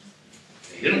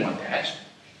they didn't want that.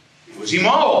 It was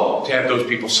immoral to have those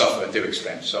people suffer at their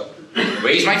expense. So,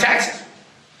 raise my taxes.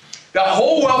 The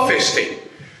whole welfare state,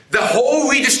 the whole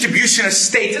redistribution of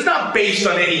states is not based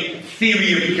on any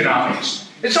theory of economics.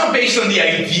 It's not based on the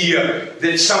idea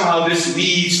that somehow this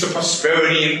leads to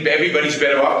prosperity and everybody's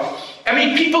better off. I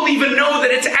mean, people even know that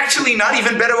it's actually not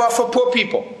even better off for poor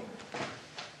people.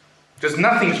 Because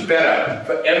nothing's better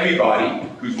for everybody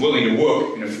who's willing to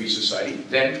work in a free society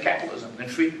than capitalism, than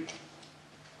freedom.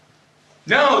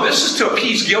 No, this is to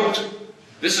appease guilt.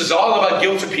 This is all about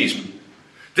guilt appeasement.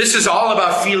 This is all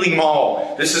about feeling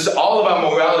moral. This is all about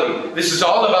morality. This is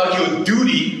all about your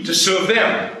duty to serve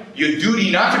them. Your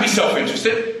duty not to be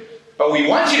self-interested, but we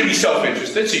want you to be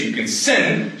self-interested so you can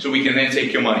sin, so we can then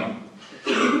take your money.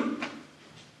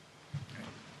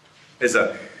 There's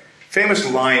a famous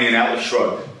line in Atlas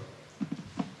Shrugged.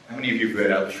 How many of you have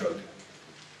read Atlas Shrugged?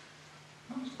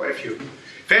 Oh, quite a few.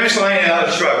 Famous line in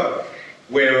Atlas Shrugged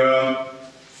where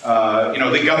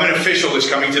the government official is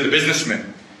coming to the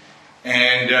businessman,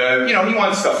 and he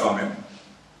wants stuff from him.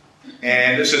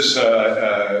 And this is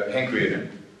Hank Reardon.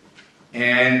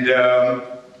 And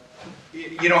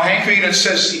Hank Reardon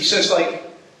says like,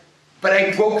 but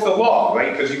I broke the law,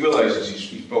 right? Because he realizes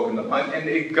he's broken the law. And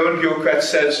the government bureaucrat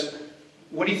says,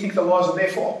 what do you think the laws are there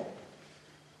for?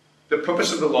 The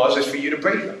purpose of the laws is for you to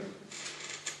break them.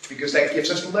 Because that gives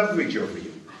us leverage over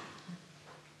you.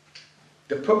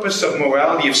 The purpose of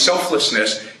morality, of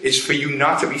selflessness, is for you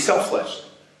not to be selfless.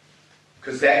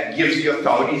 Because that gives the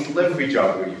authorities leverage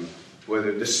over you.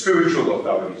 Whether the spiritual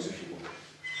authorities, if you will.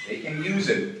 They can use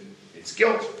it. It's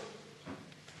guilt.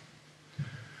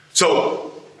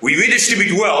 So, we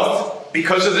redistribute wealth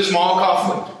because of this moral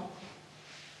conflict.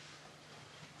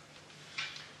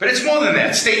 But it's more than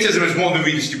that. Statism is more than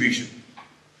redistribution.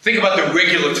 Think about the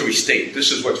regulatory state.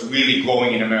 This is what's really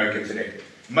growing in America today.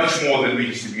 Much more than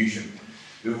redistribution.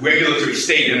 The regulatory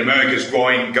state in America is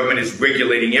growing. Government is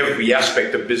regulating every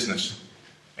aspect of business.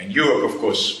 And Europe, of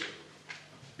course,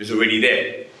 is already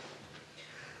there.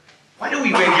 Why do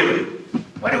we regulate?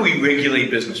 Why do we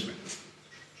regulate businessmen?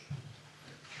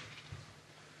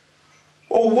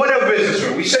 Well, what are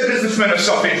businessmen? We said businessmen are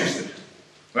self-interested,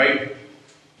 right?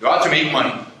 They're out to make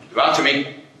money. They're out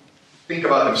to think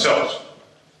about themselves.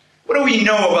 What do we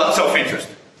know about self-interest?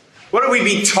 What are we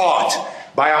being taught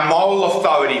by our moral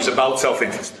authorities about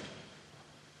self-interest?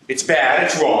 It's bad,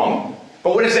 it's wrong,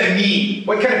 but what does that mean?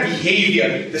 What kind of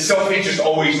behavior does self-interest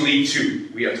always lead to?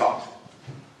 We are taught.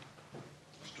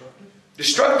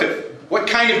 Destructive. What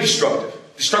kind of destructive?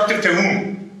 Destructive to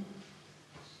whom?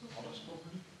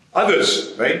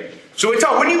 Others, right? So it's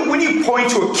when you point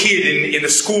to a kid in the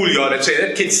schoolyard and say,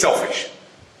 that kid's selfish.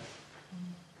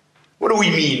 What do we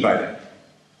mean by that?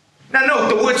 Now,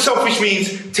 no, the word selfish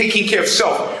means taking care of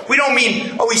self. We don't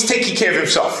mean, oh, he's taking care of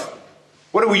himself.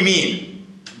 What do we mean?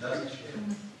 He doesn't share.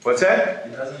 What's that?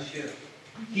 He doesn't share.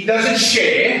 He doesn't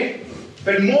share,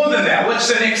 but more than that,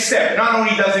 what's the next step? Not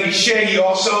only doesn't he share, he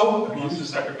also... He wants to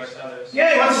sacrifice others.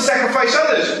 Yeah, he wants to sacrifice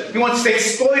others. He wants to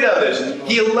exploit others.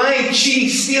 He'll lie, cheating,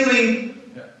 stealing,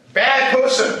 bad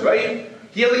person, right?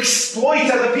 He'll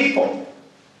exploit other people.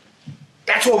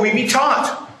 That's what we be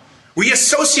taught. We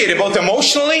associate it both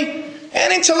emotionally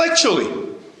and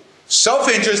intellectually.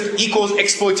 Self-interest equals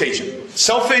exploitation.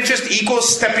 Self-interest equals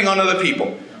stepping on other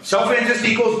people. Self-interest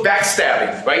equals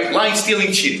backstabbing, right? Lying,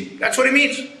 stealing, cheating. That's what it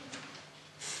means.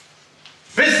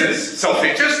 Business,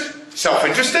 self-interest,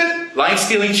 self-interested. Lying,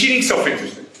 stealing, cheating,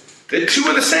 self-interested. The two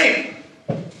are the same.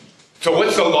 So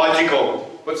what's the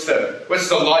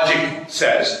logic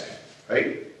says,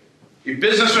 right? If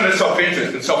businessmen are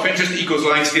self-interest and self-interest equals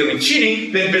lying, stealing,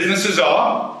 cheating, then businesses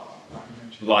are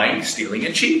lying, stealing,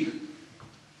 and cheating.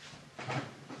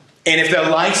 And if they're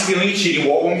lying, stealing, and cheating,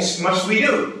 what must we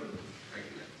do?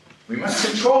 We must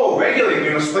control, regulate.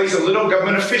 We must place a little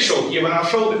government official here on our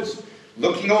shoulders,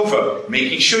 looking over,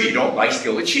 making sure you don't lie,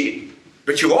 steal, or cheat.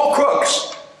 But you're all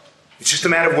crooks. It's just a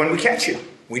matter of when we catch you.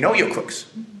 We know you're crooks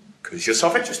because you're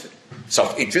self-interested.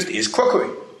 Self-interest is crookery.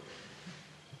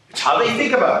 It's how they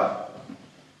think about it.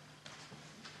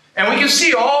 And we can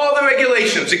see all the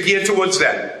regulations are geared towards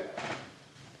that.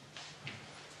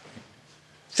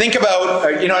 Think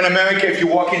about, in America, if you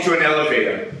walk into an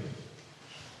elevator,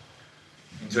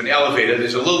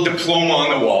 there's a little diploma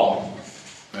on the wall,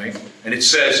 right? And it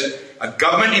says, a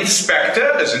government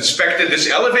inspector has inspected this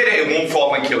elevator, it won't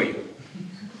fall and kill you.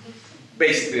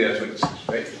 Basically, that's what it says,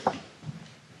 right?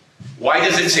 Why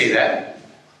does it say that?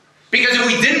 Because if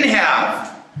we didn't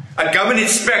have a government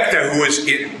inspector who was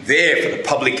there for the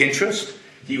public interest,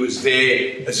 he was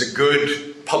there as a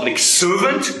good public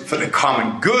servant for the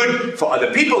common good, for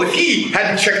other people. If he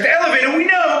hadn't checked the elevator, we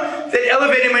know that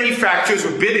elevator manufacturers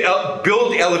would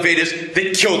build elevators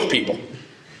that killed people.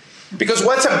 Because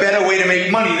what's a better way to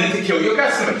make money than to kill your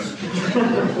customers?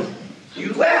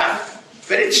 You laugh,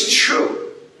 but it's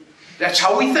true. That's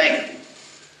how we think.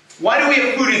 Why do we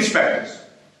have food inspectors?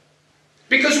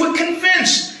 Because we're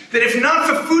convinced that if not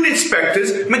for food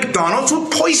inspectors, McDonald's would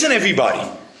poison everybody.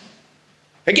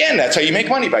 Again, that's how you make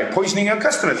money, by poisoning your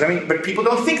customers. But people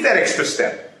don't think that extra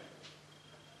step.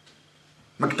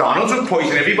 McDonald's would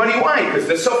poison everybody. Why? Because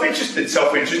they're self-interested.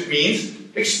 Self-interest means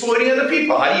exploiting other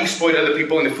people. How do you exploit other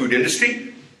people in the food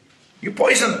industry? You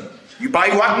poison them. You buy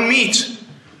rotten meat.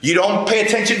 You don't pay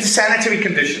attention to sanitary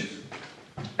conditions.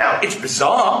 Now, it's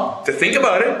bizarre to think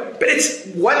about it, but it's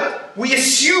what we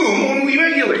assume when we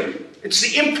regulate. It's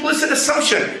the implicit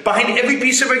assumption behind every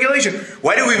piece of regulation.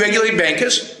 Why do we regulate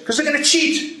bankers? Because they're going to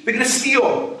cheat. They're going to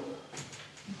steal.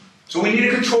 So we need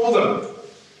to control them.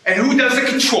 And who does the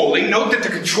controlling? Note that the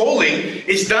controlling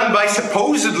is done by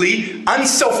supposedly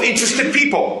unself-interested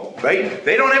people, right?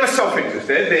 They don't have a self-interest.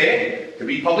 They're there to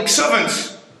be public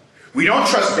servants. We don't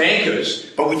trust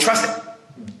bankers, but we trust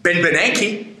Ben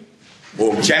Bernanke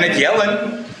or Janet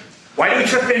Yellen. Why do we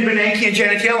trust Ben Bernanke and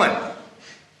Janet Yellen?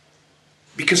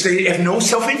 Because they have no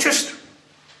self-interest,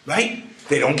 right?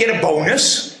 They don't get a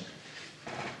bonus.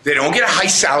 They don't get a high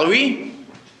salary.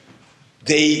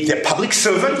 They're public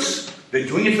servants. They're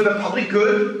doing it for the public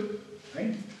good,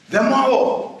 right? They're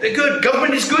moral. They're good.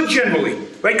 Government is good generally,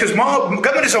 right? Because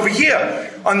government is over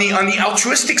here on the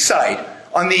altruistic side,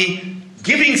 on the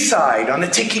giving side, on the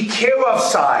taking care of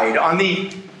side, on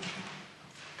the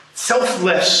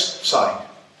selfless side.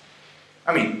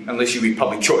 Unless you read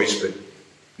Public Choice, but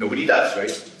nobody does,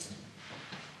 right?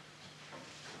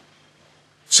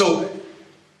 So,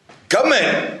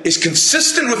 government is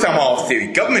consistent with our moral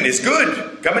theory. Government is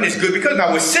good. Government is good because,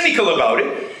 now we're cynical about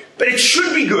it, but it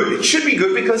should be good. It should be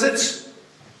good because it's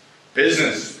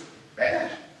business.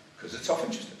 Bad. Because it's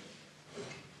self-interested.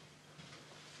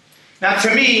 Now,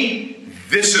 to me,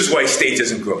 this is why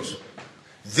statism grows.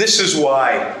 This is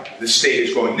why the state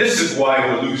is growing. This is why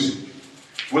we're losing.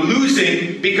 We're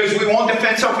losing because we won't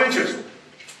defend self-interest.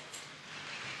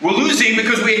 We're losing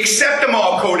because we accept the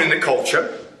moral code in the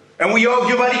culture, and we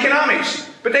argue about economics.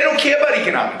 But they don't care about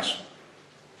economics.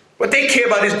 What they care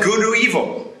about is good or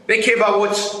evil. They care about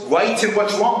what's right and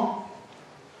what's wrong.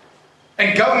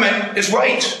 And government is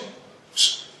right.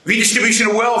 Redistribution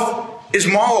of wealth is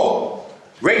moral.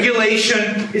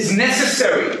 Regulation is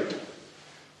necessary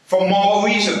for moral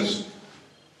reasons,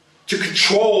 to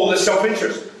control the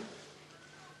self-interest.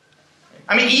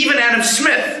 Even Adam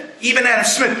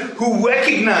Smith, who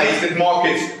recognized that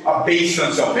markets are based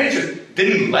on self-interest,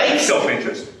 didn't like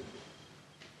self-interest.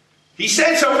 He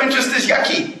said self-interest is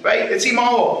yucky, right? It's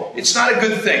immoral. It's not a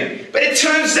good thing. But it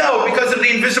turns out, because of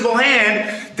the invisible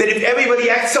hand, that if everybody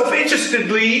acts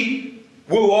self-interestedly,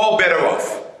 we're all better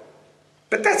off.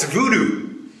 But that's voodoo.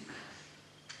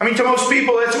 To most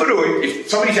people, that's voodoo. If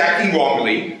somebody's acting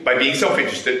wrongly by being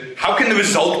self-interested, how can the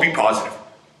result be positive?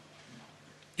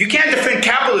 You can't defend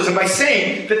capitalism by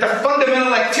saying that the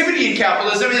fundamental activity in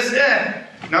capitalism is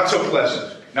not so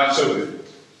pleasant, not so good,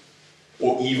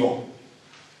 or evil.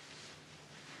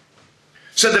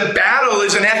 So the battle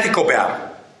is an ethical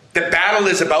battle. The battle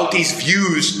is about these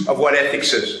views of what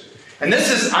ethics is. And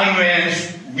this is Ayn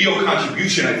Rand's real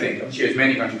contribution, I think. She has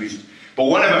many contributions. But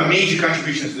one of her major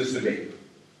contributions to this debate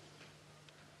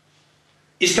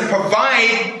is to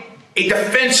provide a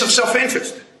defense of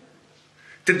self-interest.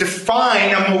 To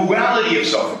define a morality of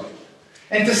self-interest.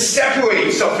 And to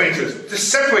separate self-interest. To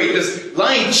separate this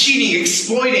lying, cheating,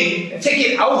 exploiting, and take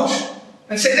it out.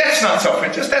 And say, that's not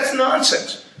self-interest, that's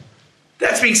nonsense.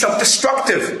 That's being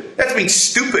self-destructive. That's being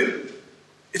stupid.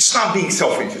 It's not being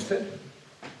self-interested.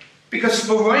 Because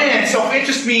for Rand,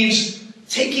 self-interest means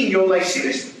taking your life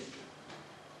seriously.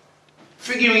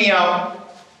 Figuring out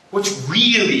what's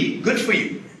really good for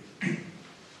you.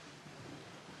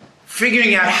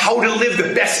 Figuring out how to live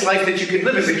the best life that you can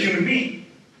live as a human being.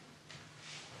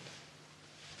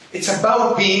 It's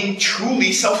about being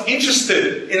truly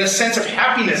self-interested in a sense of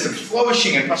happiness and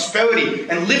flourishing and prosperity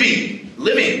and really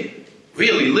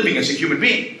living as a human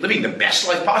being, living the best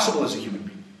life possible as a human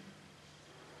being.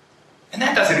 And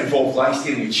that doesn't involve lying,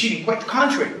 stealing, and cheating. Quite the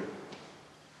contrary.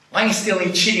 Lying, stealing,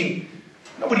 and cheating,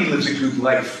 nobody lives a good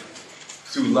life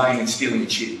through lying and stealing and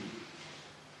cheating.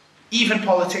 Even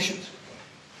politicians.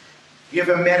 You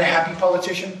ever met a happy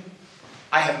politician?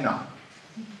 I have not.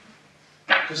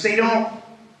 Because they don't.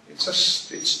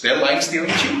 They're lying, stealing,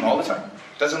 and cheating all the time.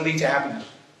 It doesn't lead to happiness.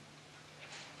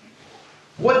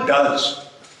 What does?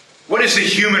 What is the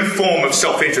human form of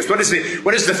self-interest? What is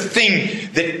the thing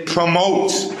that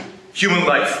promotes human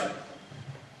life?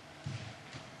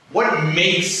 What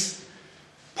makes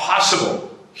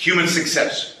possible human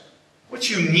success? What's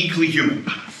uniquely human?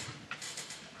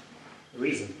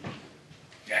 Reason.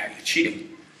 Yeah, you're cheating.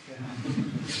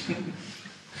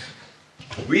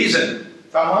 Reason.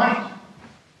 It's our mind.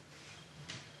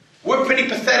 We're a pretty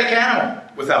pathetic animal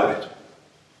without it.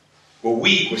 We're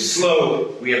weak, we're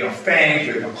slow, we have no fangs,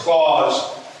 we have no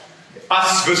claws.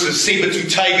 Us versus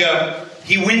saber-tooth tiger,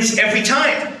 he wins every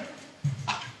time.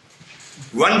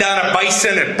 Run down a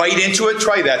bison and bite into it,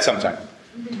 try that sometime.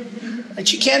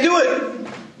 And you can't do it.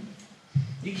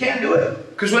 You can't do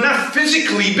it. Because we're not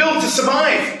physically built to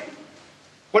survive.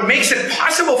 What makes it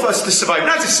possible for us to survive,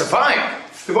 not to survive,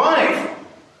 thrive.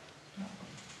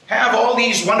 Have all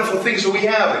these wonderful things that we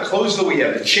have, the clothes that we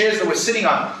have, the chairs that we're sitting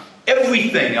on,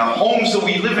 everything, our homes that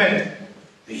we live in,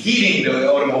 the heating,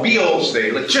 the automobiles,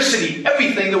 the electricity,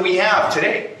 everything that we have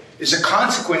today is a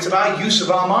consequence of our use of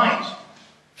our minds,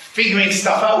 figuring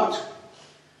stuff out.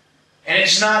 And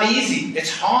it's not easy.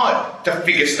 It's hard to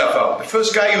figure stuff out. The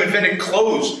first guy who invented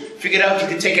clothes figured out you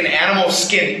could take an animal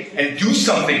skin and do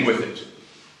something with it.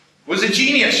 Was a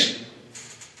genius.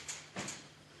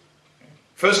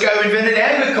 First guy who invented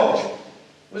agriculture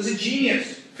was a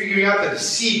genius. Figuring out that the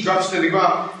seed drops to the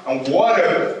ground and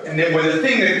water, and then with the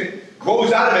thing that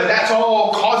grows out of it, that's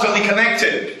all causally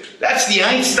connected. That's the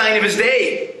Einstein of his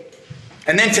day.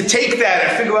 And then to take that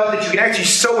and figure out that you can actually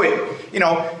sow it,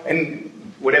 and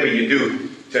whatever you do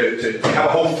to have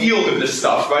a whole field of this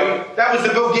stuff, right? That was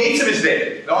the Bill Gates of his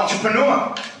day, the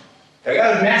entrepreneur. They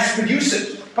got to mass produce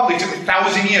it. Probably took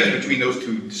 1,000 years between those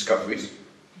two discoveries.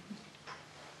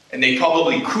 And they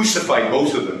probably crucified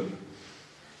both of them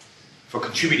for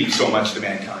contributing so much to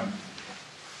mankind.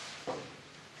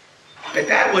 But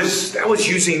that was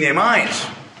using their minds.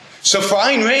 So for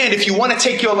Ayn Rand, if you want to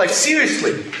take your life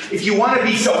seriously, if you want to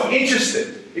be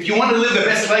self-interested, if you want to live the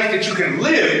best life that you can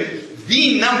live,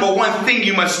 the number one thing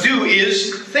you must do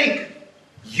is think.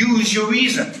 Use your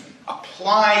reason.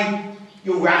 Apply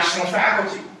your rational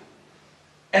faculty.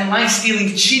 And lying,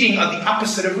 stealing, cheating are the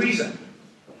opposite of reason.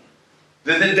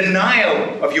 The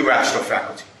denial of your rational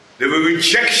faculty. The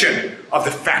rejection of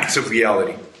the facts of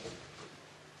reality.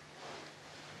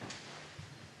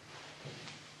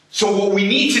 So what we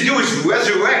need to do is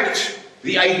resurrect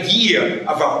the idea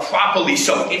of a properly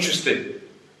self-interested.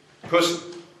 Because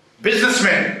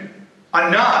businessmen are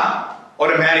not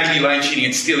automatically lying, cheating,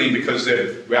 and stealing because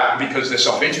they're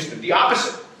self-interested. The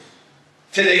opposite.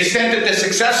 To the extent that they're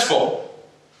successful,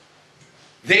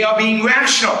 they are being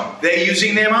rational. They're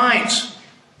using their minds.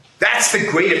 That's the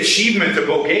great achievement of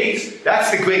Bill Gates. That's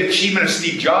the great achievement of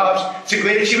Steve Jobs. It's a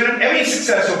great achievement of every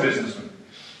successful businessman.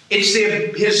 It's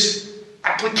his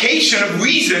application of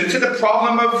reason to the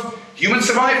problem of human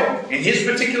survival in his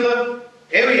particular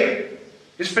area,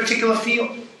 his particular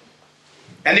field.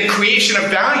 And the creation of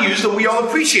values that we all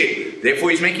appreciate. Therefore,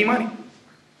 he's making money.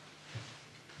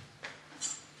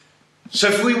 So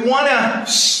if we want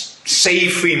to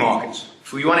save free markets,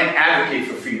 if we want to advocate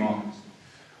for free markets,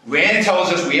 Rand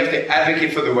tells us we have to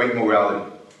advocate for the right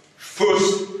morality,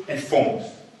 first and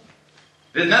foremost.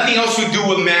 There's nothing else we do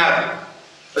will matter,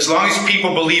 as long as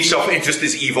people believe self-interest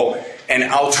is evil and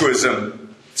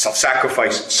altruism,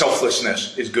 self-sacrifice,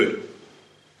 selflessness is good.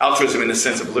 Altruism in the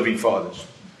sense of living for others.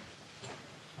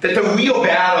 That the real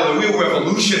battle, the real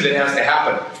revolution that has to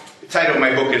happen, the title of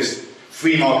my book is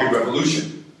Free Market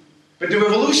Revolution. But the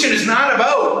revolution is not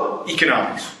about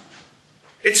economics.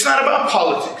 It's not about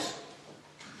politics.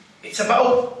 It's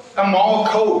about a moral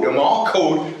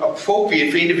code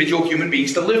appropriate for individual human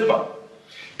beings to live by.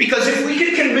 Because if we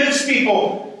can convince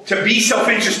people to be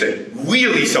self-interested,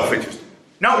 really self-interested,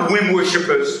 not whim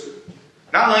worshippers,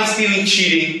 not lying, stealing,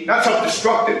 cheating, not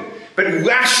self-destructive, but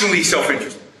rationally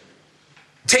self-interested,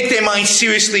 take their minds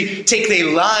seriously, take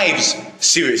their lives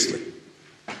seriously.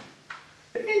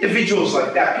 Individuals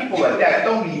like that, people like that,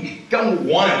 don't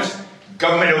want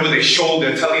government over their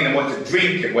shoulder telling them what to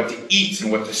drink and what to eat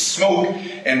and what to smoke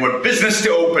and what business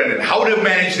to open and how to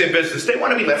manage their business. They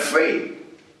want to be left free.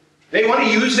 They want to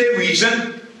use their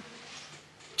reason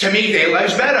to make their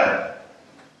lives better.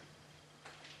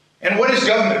 And what is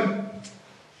government?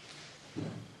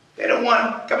 They don't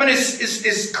want, government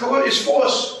is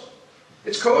force.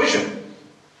 It's coercion.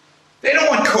 They don't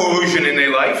want coercion in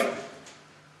their life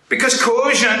because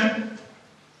coercion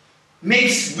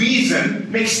makes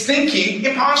reason, makes thinking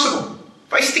impossible.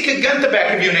 If I stick a gun to the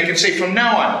back of your neck and say from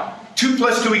now on, 2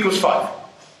 + 2 = 5.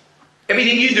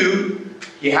 Everything you do,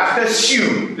 you have to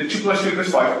assume that 2 + 2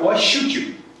 = 5 or I shoot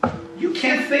you. You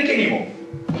can't think anymore.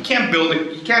 You can't build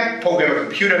it, you can't program a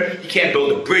computer, you can't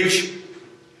build a bridge.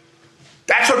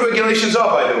 That's what regulations are,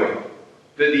 by the way.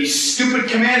 They're these stupid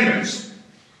commandments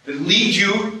that lead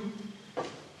you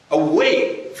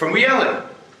away from reality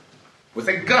with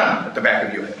a gun at the back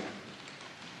of your head.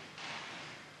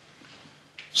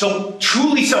 So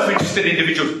truly self-interested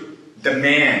individuals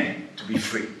demand to be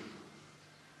free.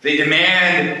 They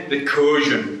demand that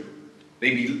coercion,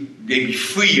 they be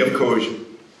free of coercion.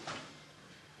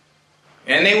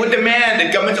 And they would demand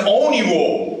that government's only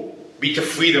role be to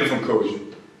free them from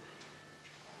coercion.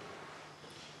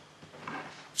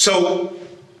 So,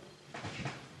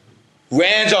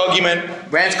 Rand's argument,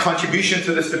 Rand's contribution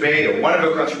to this debate, or one of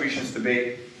her contributions to the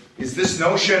debate, is this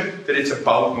notion that it's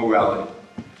about morality.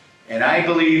 And I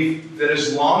believe that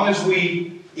as long as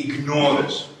we ignore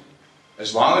this,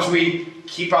 as long as we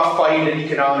keep our fight in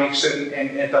economics and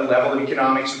at the level of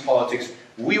economics and politics,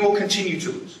 we will continue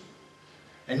to lose.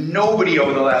 And nobody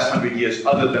over the last 100 years,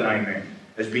 other than Ayn Rand,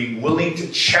 has been willing to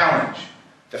challenge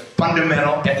the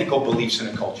fundamental ethical beliefs in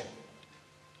a culture.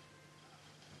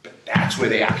 But that's where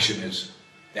the action is.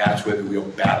 That's where the real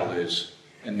battle is.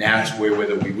 And that's where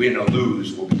whether we win or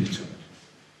lose will be determined.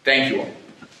 Thank you all.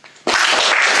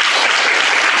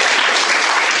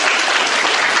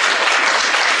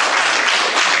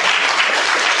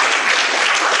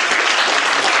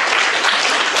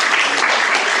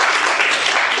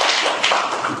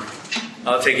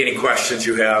 I'll take any questions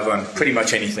you have on pretty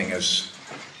much anything. Just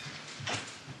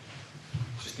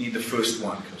need the first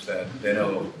one, because then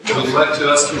it'll... I would like to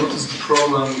ask you, what is the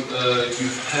problem you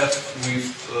have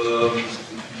with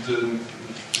the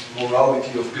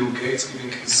morality of Bill Gates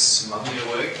giving his money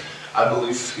away? I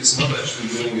believe he's not actually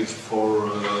doing it for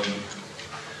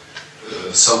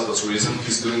selfless reason.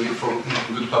 He's doing it for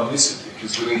good publicity.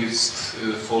 He's doing it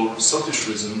for selfish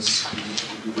reasons,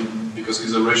 because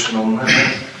he's a rational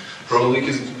man. Probably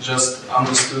he's just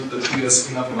understood that he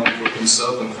has enough money for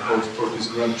himself and for his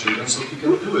grandchildren, so he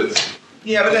can do it.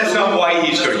 Yeah, but that's not why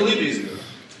he's doing it.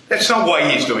 That's not why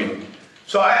he's doing it.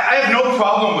 So I have no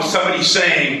problem with somebody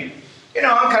saying, you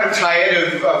know, I'm kind of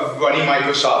tired of running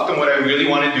Microsoft, and what I really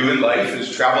want to do in life is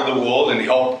travel the world and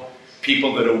help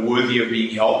people that are worthy of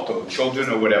being helped, or children,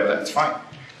 or whatever. That's fine.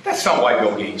 That's not why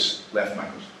Bill Gates left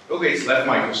Microsoft. Bill Gates left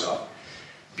Microsoft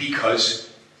because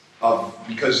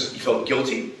he felt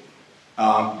guilty.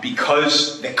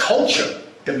 Because the culture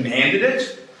demanded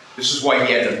it. This is why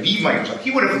he had to leave Microsoft.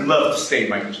 He would have loved to stay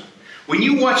in Microsoft. When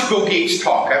you watch Bill Gates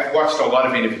talk, I've watched a lot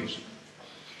of interviews,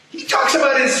 he talks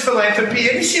about his philanthropy,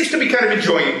 and he seems to be kind of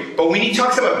enjoying it. But when he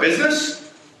talks about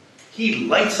business, he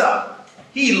lights up.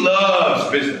 He loves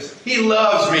business. He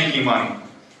loves making money.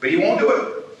 But he won't do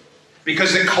it.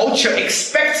 Because the culture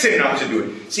expects him not to do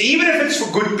it. See, even if it's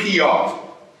for good PR,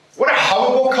 what a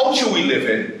horrible culture we live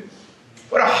in.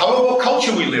 What a horrible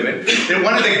culture we live in, that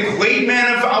one of the great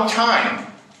men of our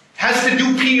time has to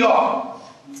do PR.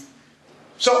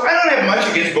 So I don't have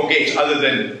much against Bill Gates other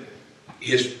than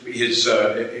his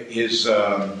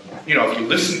you know, if you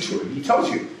listen to him, he tells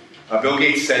you. Bill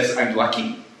Gates says, I'm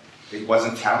lucky. It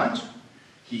wasn't talent.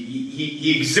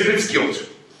 He exhibits guilt.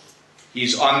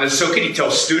 He's on the circuit, he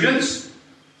tells students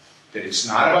that it's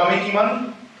not about making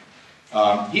money.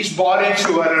 He's bought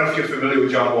into, I don't know if you're familiar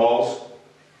with John Rawls,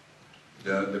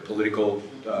 the political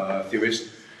theorist,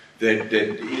 the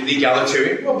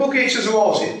egalitarian. Well, Bill Gates is a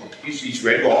Rawlsian. He's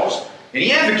read Rawls, and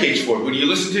he advocates for it. When you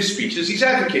listen to his speeches, he's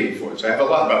advocating for it. So I have a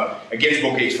lot against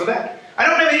Bill Gates for that. I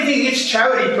don't have anything against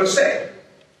charity per se.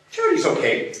 Charity's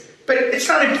okay, but it's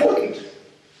not important.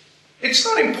 It's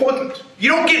not important. You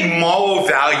don't get moral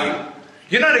value.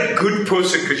 You're not a good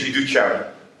person because you do charity.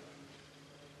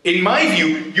 In my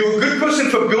view, you're a good person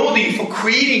for building, for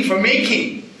creating, for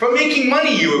making. For making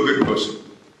money, you're a good person.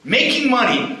 Making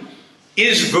money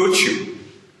is virtue.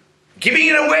 Giving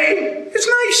it away is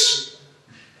nice.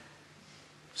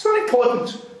 It's not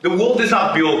important. The world is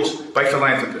not built by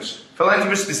philanthropists.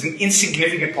 Philanthropists is an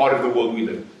insignificant part of the world we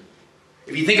live in.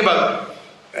 If you think about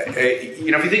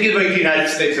you know, if you think about the United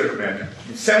States of America,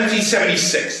 in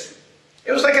 1776,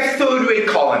 it was like a third-rate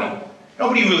colony.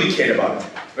 Nobody really cared about it,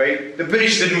 right? The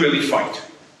British didn't really fight.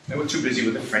 They were too busy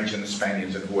with the French and the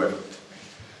Spaniards and whoever.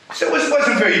 So it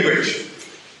wasn't very rich.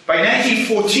 By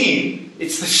 1914,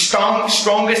 it's the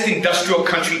strongest industrial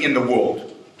country in the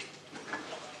world.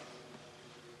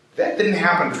 That didn't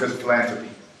happen because of philanthropy.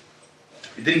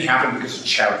 It didn't happen because of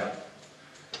charity.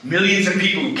 Millions of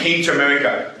people who came to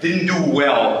America didn't do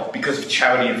well because of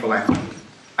charity and philanthropy.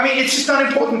 I mean, it's just not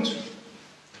important.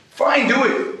 Fine, do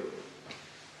it.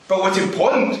 But what's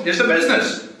important is the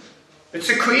business. It's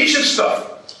the creation stuff.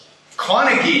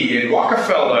 Carnegie and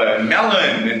Rockefeller and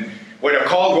Mellon and what are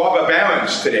called robber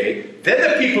barons today,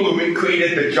 they're the people who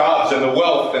created the jobs and the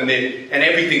wealth and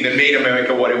everything that made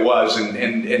America what it was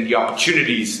and the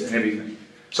opportunities and everything.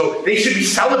 So they should be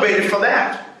celebrated for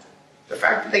that. The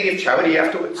fact that they give charity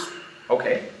afterwards,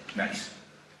 okay, nice.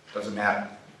 Doesn't matter.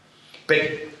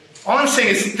 But all I'm saying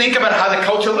is think about how the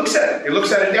culture looks at it. It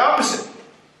looks at it the opposite.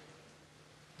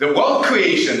 The wealth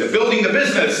creation, the building the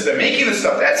business, the making the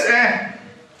stuff, that's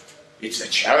it's a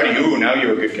charity, ooh, now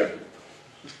you're a good guy.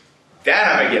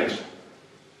 That I'm against.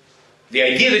 The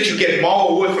idea that you get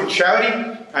moral worth from charity,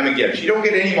 I'm against. You don't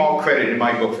get any moral credit in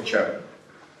my book for charity.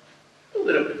 A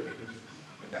little bit.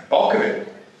 But the bulk of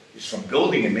it is from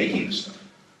building and making the stuff.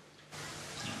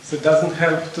 So it doesn't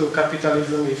help to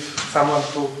capitalism if someone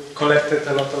who collected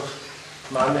a lot of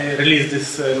money released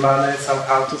this money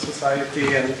somehow to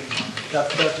society, and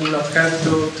that will not help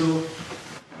to...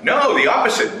 No, the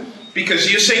opposite.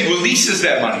 Because you're saying releases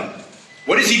that money.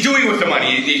 What is he doing with the money?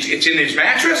 It's in his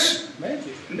mattress?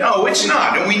 Maybe. No, it's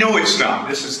not. And we know it's not.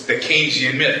 This is the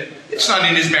Keynesian myth. It's not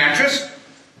in his mattress.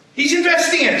 He's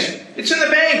investing it. It's in the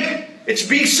bank. It's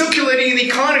being circulating in the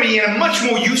economy in a much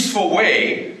more useful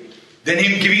way than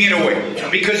him giving it away.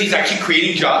 Because he's actually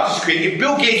creating jobs. He's creating. If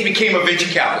Bill Gates became a venture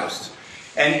capitalist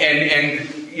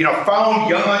and you know, found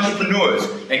young entrepreneurs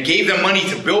and gave them money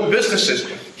to build businesses,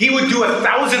 he would do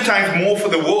 1,000 times more for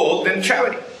the world than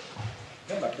charity.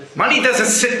 Money doesn't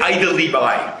sit idly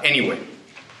by, anyway.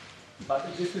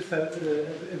 But this is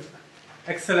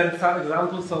excellent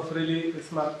examples of really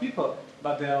smart people.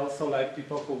 But there are also like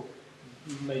people who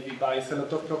maybe buys a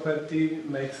lot of property,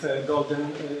 makes a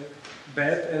golden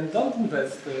bet, and don't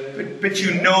invest. But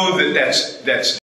you know that that's